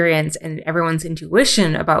experience, and everyone's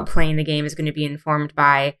intuition about playing the game is going to be informed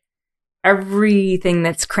by everything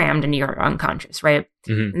that's crammed into your unconscious, right?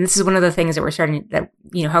 Mm-hmm. And this is one of the things that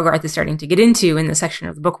Helgarth is starting to get into in the section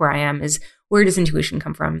of the book where I am, is where does intuition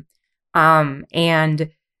come from? And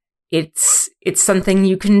it's something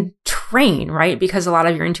you can train, right? Because a lot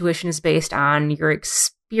of your intuition is based on your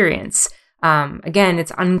experience. Again,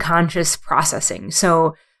 it's unconscious processing.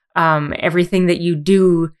 So everything that you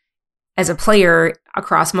do as a player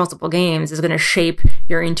across multiple games is going to shape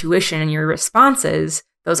your intuition and your responses,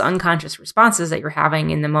 those unconscious responses that you're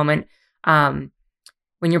having in the moment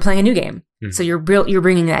when you're playing a new game. Mm-hmm. So you're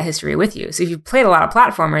bringing that history with you. So if you've played a lot of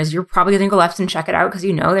platformers, you're probably going to go left and check it out because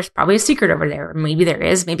there's probably a secret over there. Or maybe there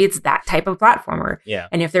is. Maybe it's that type of platformer. Yeah.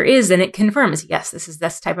 And if there is, then it confirms, yes, this is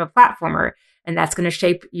this type of platformer. And that's going to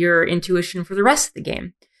shape your intuition for the rest of the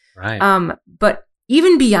game. Right. But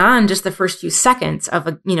even beyond just the first few seconds of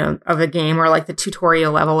a game or like the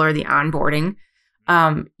tutorial level or the onboarding,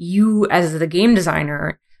 you as the game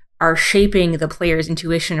designer are shaping the player's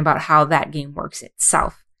intuition about how that game works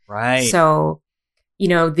itself. Right. So,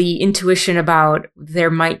 the intuition about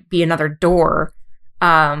there might be another door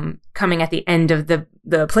coming at the end of the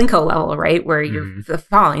Plinko level, right, where you're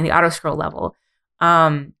following the auto scroll level,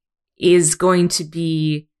 is going to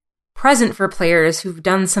be present for players who've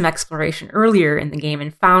done some exploration earlier in the game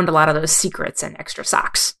and found a lot of those secrets and extra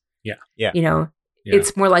socks. Yeah.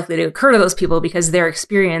 It's more likely to occur to those people because their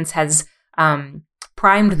experience has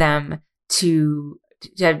primed them to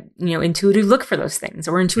intuitively look for those things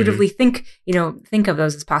or intuitively think of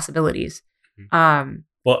those as possibilities.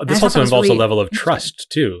 Well, this also involves a level of trust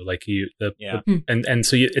too. Like and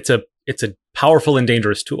so it's a powerful and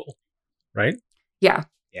dangerous tool, right? Yeah.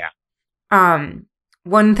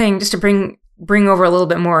 One thing just to bring over a little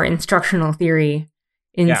bit more instructional theory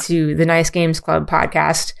into the Nice Games Club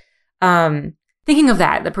podcast. Thinking of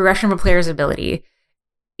that, the progression of a player's ability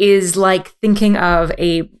is like thinking of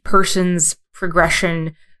a person's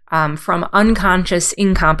progression from unconscious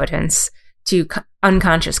incompetence to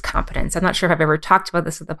unconscious competence. I'm not sure if I've ever talked about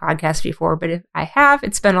this with the podcast before, but if I have,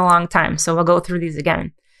 it's been a long time. So we'll go through these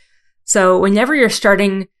again. So whenever you're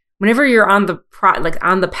on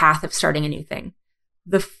the path of starting a new thing,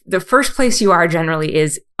 the first place you are generally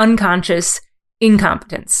is unconscious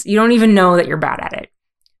incompetence. You don't even know that you're bad at it.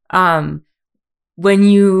 When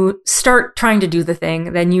you start trying to do the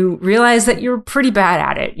thing, then you realize that you're pretty bad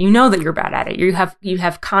at it. You know that you're bad at it. You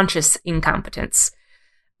have conscious incompetence.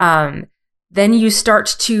 Then you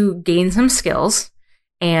start to gain some skills.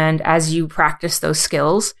 And as you practice those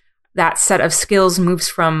skills, that set of skills moves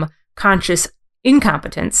from conscious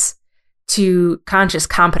incompetence to conscious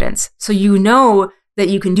competence. So you know that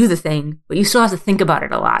you can do the thing, but you still have to think about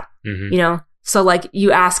it a lot. Mm-hmm. So like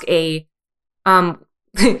you ask a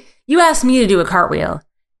You asked me to do a cartwheel,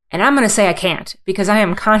 and I'm going to say I can't because I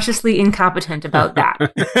am consciously incompetent about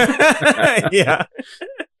that. Yeah.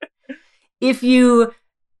 If you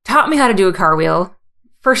taught me how to do a cartwheel,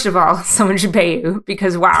 first of all, someone should pay you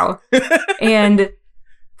because wow. And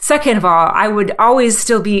second of all, I would always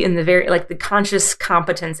still be in the the conscious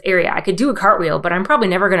competence area. I could do a cartwheel, but I'm probably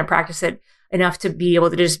never going to practice it enough to be able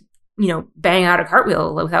to just, bang out a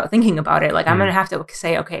cartwheel without thinking about it. Like I'm going to have to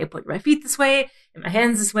say, okay, put my feet this way and my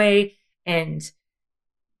hands this way and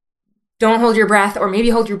don't hold your breath, or maybe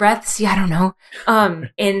hold your breath. See, I don't know.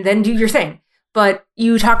 And then do your thing. But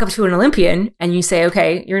you talk up to an Olympian and you say,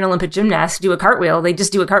 okay, you're an Olympic gymnast, do a cartwheel. They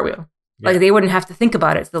just do a cartwheel. Yeah. Like they wouldn't have to think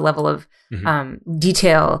about it to the level of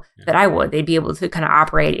detail that I would. They'd be able to kind of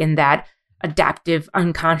operate in that adaptive,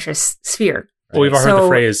 unconscious sphere. Well, we've all heard the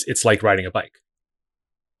phrase, it's like riding a bike.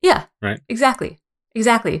 Yeah. Right. Exactly.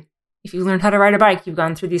 If you learned how to ride a bike, you've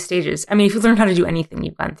gone through these stages. I mean, if you learned how to do anything,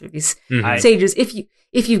 you've gone through these stages.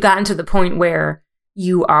 If you've gotten to the point where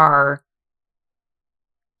you are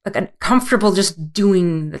like comfortable just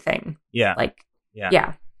doing the thing. Yeah.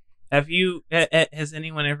 Yeah. Has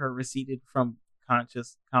anyone ever receded from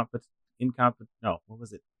unconscious competence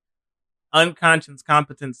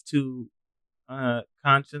to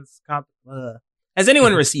conscious competence? Has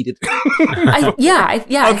anyone receded? I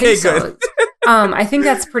think so. I think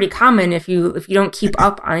that's pretty common if you don't keep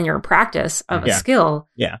up on your practice of a skill.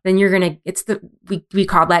 Yeah. Then you're gonna. We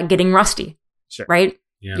call that getting rusty. Sure. Right.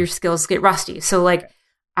 Yeah. Your skills get rusty. So like,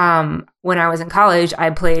 when I was in college, I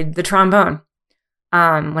played the trombone.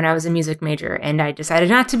 When I was a music major, and I decided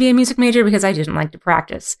not to be a music major because I didn't like to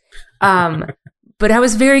practice. But I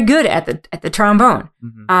was very good at the trombone.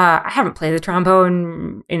 Mm-hmm. I haven't played the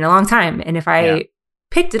trombone in a long time, and if I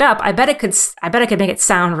picked it up, I bet I could make it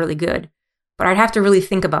sound really good. But I'd have to really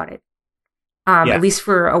think about it, at least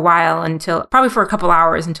for a while, probably for a couple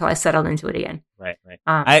hours until I settled into it again. Right.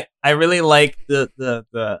 I really like the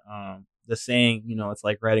saying, it's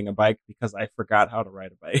like riding a bike because I forgot how to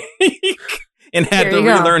ride a bike. And had to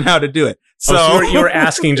relearn how to do it. So you were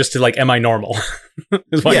asking just to like, am I normal?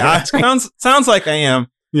 Sounds like I am.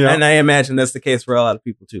 Yeah. And I imagine that's the case for a lot of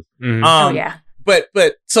people too. Mm-hmm. But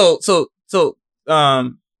so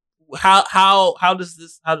how does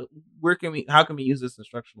this, how can we use this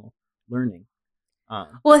instructional learning?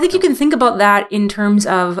 Well, I think you can think about that in terms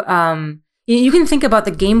of, you can think about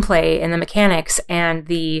the gameplay and the mechanics and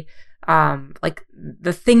the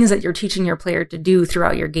things that you're teaching your player to do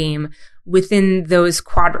throughout your game within those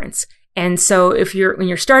quadrants. And so when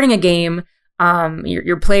you're starting a game,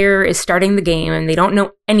 your player is starting the game and they don't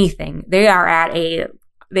know anything. They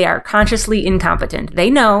are consciously incompetent.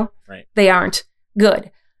 They know they aren't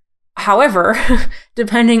good. However,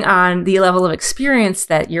 depending on the level of experience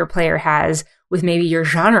that your player has with maybe your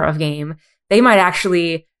genre of game, they might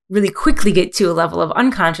actually really quickly get to a level of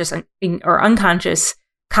unconscious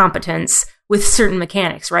competence with certain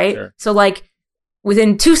mechanics, right? Sure. So like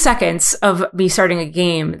within 2 seconds of me starting a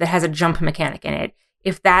game that has a jump mechanic in it,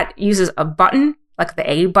 if that uses a button, like the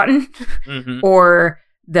A button or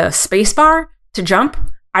the space bar to jump,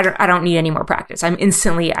 I don't need any more practice. I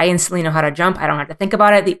instantly know how to jump. I don't have to think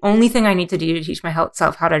about it. The only thing I need to do to teach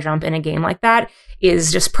myself how to jump in a game like that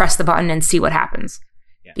is just press the button and see what happens.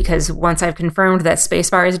 Yeah. Because once I've confirmed that space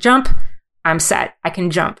bar is jump, I'm set. I can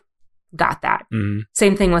jump. Got that. Mm-hmm.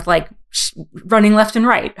 Same thing with like running left and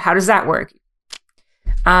right. How does that work?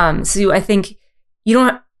 So I think you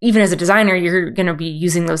don't, even as a designer, you're going to be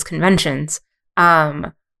using those conventions.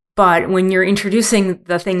 But when you're introducing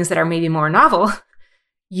the things that are maybe more novel,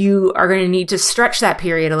 you are going to need to stretch that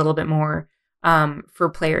period a little bit more for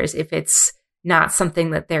players if it's not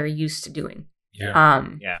something that they're used to doing.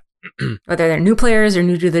 Yeah. Whether they're new players or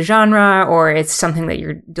new to the genre, or it's something that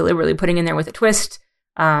you're deliberately putting in there with a twist.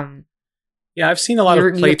 Yeah, I've seen a lot of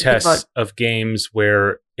playtests of games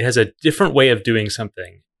where it has a different way of doing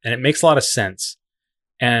something, and it makes a lot of sense.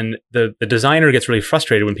 And the designer gets really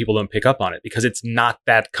frustrated when people don't pick up on it because it's not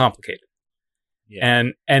that complicated. Yeah.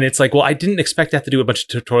 And it's like, well, I didn't expect to have to do a bunch of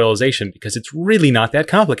tutorialization because it's really not that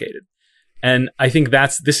complicated. And I think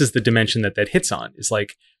this is the dimension that hits on. Is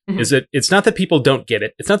like, it's not that people don't get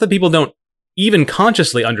it. It's not that people don't even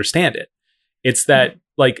consciously understand it. It's that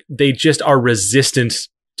like they just are resistant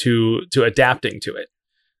to adapting to it.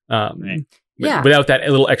 Without that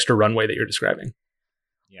little extra runway that you're describing.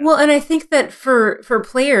 Yeah. Well, and I think that for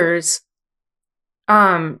players,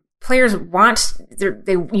 players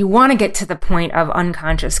you want to get to the point of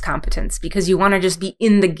unconscious competence because you want to just be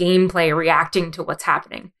in the gameplay reacting to what's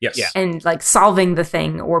happening. Yes. Yeah. And like solving the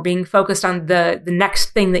thing or being focused on the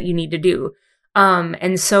next thing that you need to do.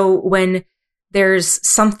 And so when there's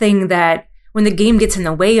something that when the game gets in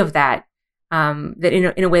the way of that, that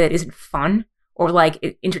in a way that isn't fun, or like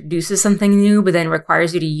it introduces something new, but then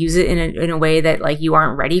requires you to use it in a way that like you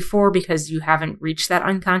aren't ready for because you haven't reached that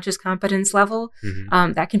unconscious competence level,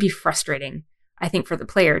 that can be frustrating, I think, for the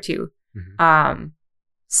player too.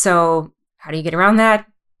 So how do you get around that?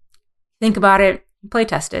 Think about it, play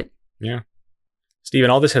test it. Yeah. Steven,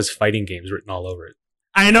 all this has fighting games written all over it.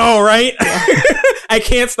 I know, right? Yeah. I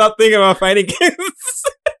can't stop thinking about fighting games.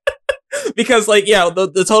 Because, like, yeah,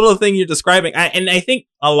 the total thing you're describing, and I think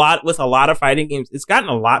with a lot of fighting games, it's gotten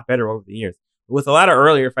a lot better over the years. With a lot of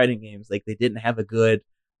earlier fighting games, like, they didn't have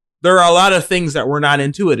there are a lot of things that were not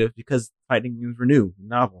intuitive because fighting games were new,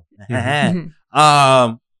 novel. And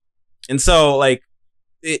so, like,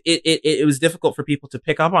 it was difficult for people to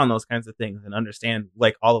pick up on those kinds of things and understand,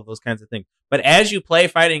 like, all of those kinds of things. But as you play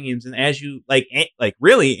fighting games and as you, like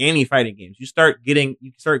really any fighting games, you start getting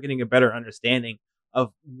a better understanding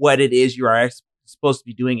of what it is you are supposed to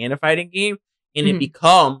be doing in a fighting game, and it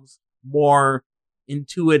becomes more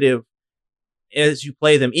intuitive as you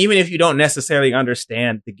play them, even if you don't necessarily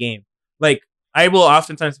understand the game. Like, I will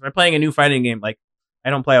oftentimes, if I'm playing a new fighting game, like, I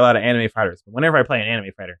don't play a lot of anime fighters, but whenever I play an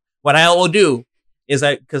anime fighter, what I will do is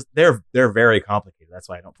because they're very complicated. That's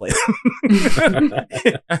why I don't play them.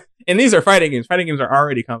 And these are fighting games. Fighting games are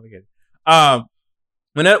already complicated.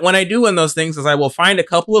 When I do one of those things is I will find a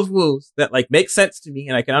couple of moves that like make sense to me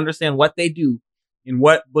and I can understand what they do and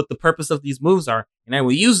what the purpose of these moves are. And I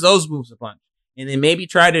will use those moves a bunch and then maybe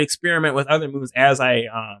try to experiment with other moves as I,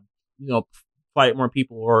 fight more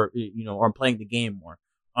people or I'm playing the game more.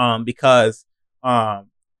 Because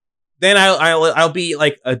then I'll be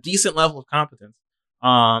like a decent level of competence.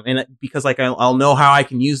 And because like I'll know how I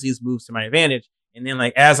can use these moves to my advantage. And then,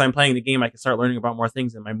 like, as I'm playing the game, I can start learning about more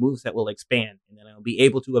things and my moveset will expand. And then I'll be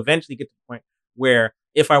able to eventually get to the point where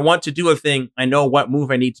if I want to do a thing, I know what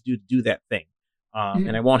move I need to do that thing.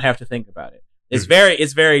 And I won't have to think about it. It's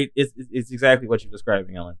it's exactly what you're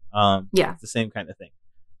describing, Ellen. Yeah. It's the same kind of thing.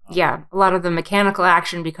 Yeah. A lot of the mechanical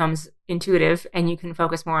action becomes intuitive and you can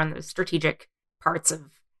focus more on the strategic parts of,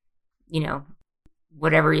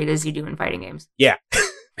 whatever it is you do in fighting games. Yeah.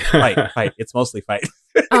 Fight. It's mostly fight.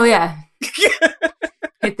 Oh, yeah.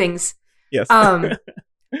 Hit things. Yes.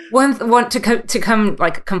 One to come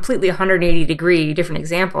like a completely 180 degree different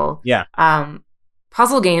example. Yeah.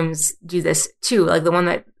 Puzzle games do this too. Like the one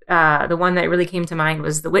that really came to mind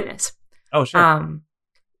was The Witness. Oh, sure.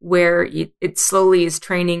 Where it slowly is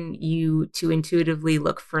training you to intuitively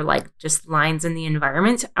look for like just lines in the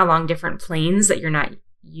environment along different planes that you're not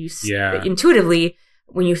used. Yeah. Intuitively,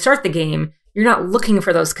 when you start the game, you're not looking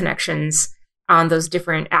for those connections on those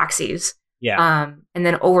different axes. Yeah. And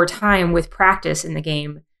then over time with practice in the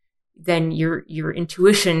game, then your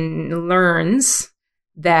intuition learns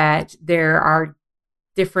that there are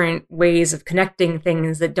different ways of connecting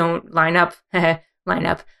things that don't line up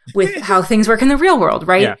with how things work in the real world,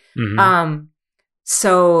 right? Yeah. Mm-hmm.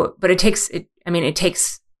 But it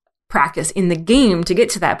takes practice in the game to get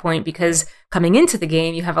to that point, because coming into the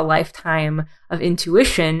game, you have a lifetime of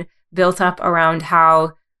intuition built up around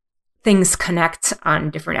how things connect on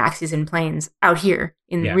different axes and planes out here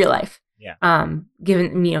in real life. Yeah.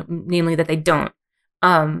 Given, namely that they don't.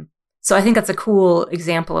 So I think that's a cool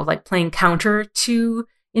example of like playing counter to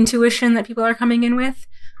intuition that people are coming in with.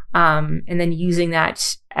 And then using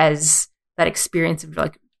that as that experience of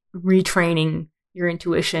like retraining your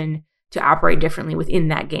intuition to operate differently within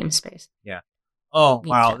that game space. Yeah. Oh,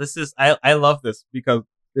 wow. I love this because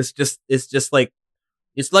it's just like,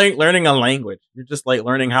 it's like learning a language. You're just like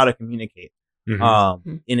learning how to communicate, in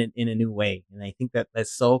a new way. And I think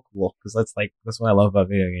that's so cool because that's what I love about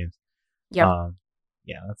video games. Yeah.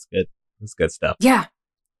 Yeah, that's good. That's good stuff. Yeah.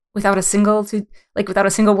 Without a single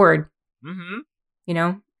word.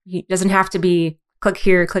 Mm-hmm. It doesn't have to be click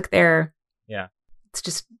here, click there. Yeah. It's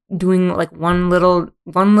just doing like one little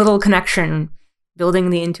connection, building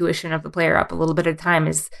the intuition of the player up a little bit at a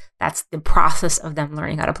time. That's the process of them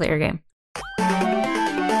learning how to play your game.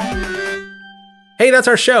 Hey, that's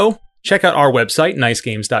our show. Check out our website,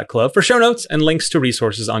 nicegames.club, for show notes and links to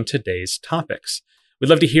resources on today's topics. We'd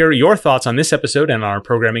love to hear your thoughts on this episode and our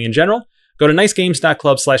programming in general. Go to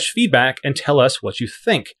nicegames.club/feedback and tell us what you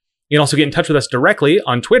think. You can also get in touch with us directly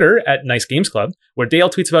on Twitter at nicegamesclub, where Dale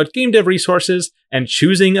tweets about game dev resources and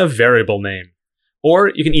choosing a variable name.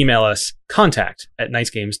 Or you can email us,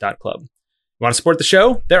 contact@nicegames.club. You want to support the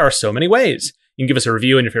show? There are so many ways. You can give us a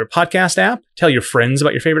review in your favorite podcast app, tell your friends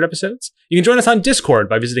about your favorite episodes. You can join us on Discord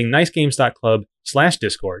by visiting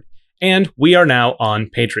nicegames.club/Discord. And we are now on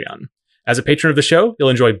Patreon. As a patron of the show, you'll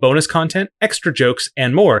enjoy bonus content, extra jokes,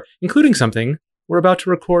 and more, including something we're about to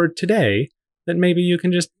record today that maybe you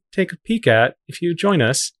can just take a peek at if you join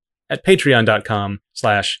us at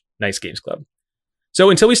patreon.com/nicegamesclub. So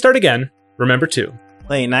until we start again, remember to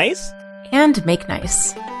play nice and make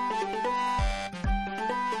nice.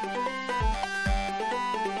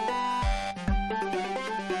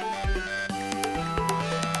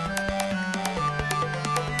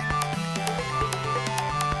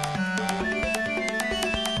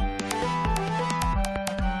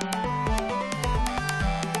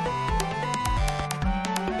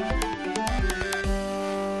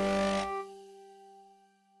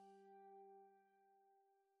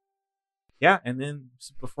 Yeah, and then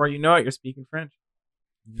before you know it, you're speaking French.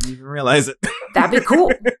 You didn't even realize it. That'd be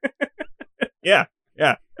cool. Yeah.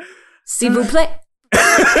 S'il vous plaît.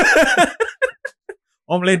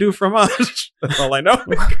 Omelette du fromage. That's all I know.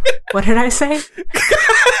 What did I say?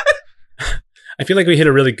 I feel like we hit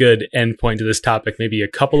a really good end point to this topic maybe a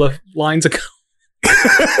couple of lines ago.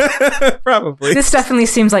 Probably. This definitely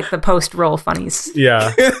seems like the post-roll funnies.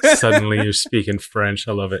 Yeah. Suddenly you're speaking French.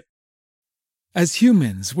 I love it. As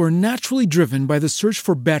humans, we're naturally driven by the search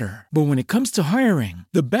for better. But when it comes to hiring,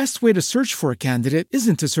 the best way to search for a candidate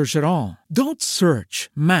isn't to search at all. Don't search,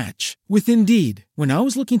 match with Indeed. When I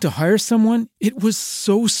was looking to hire someone, it was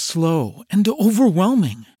so slow and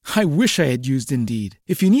overwhelming. I wish I had used Indeed.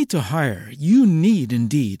 If you need to hire, you need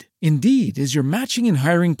Indeed. Indeed is your matching and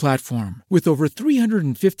hiring platform with over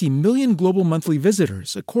 350 million global monthly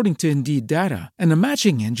visitors, according to Indeed data, and a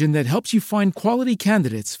matching engine that helps you find quality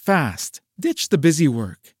candidates fast. Ditch the busy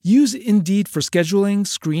work. Use Indeed for scheduling,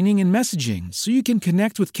 screening, and messaging so you can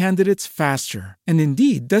connect with candidates faster. And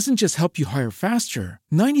Indeed doesn't just help you hire faster.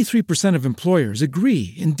 93% of employers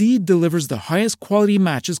agree Indeed delivers the highest quality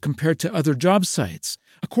matches compared to other job sites,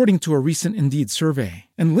 according to a recent Indeed survey.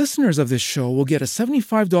 And listeners of this show will get a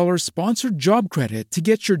 $75 sponsored job credit to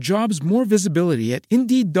get your jobs more visibility at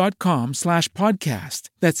Indeed.com/podcast.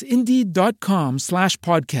 That's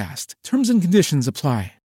Indeed.com/podcast. Terms and conditions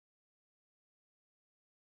apply.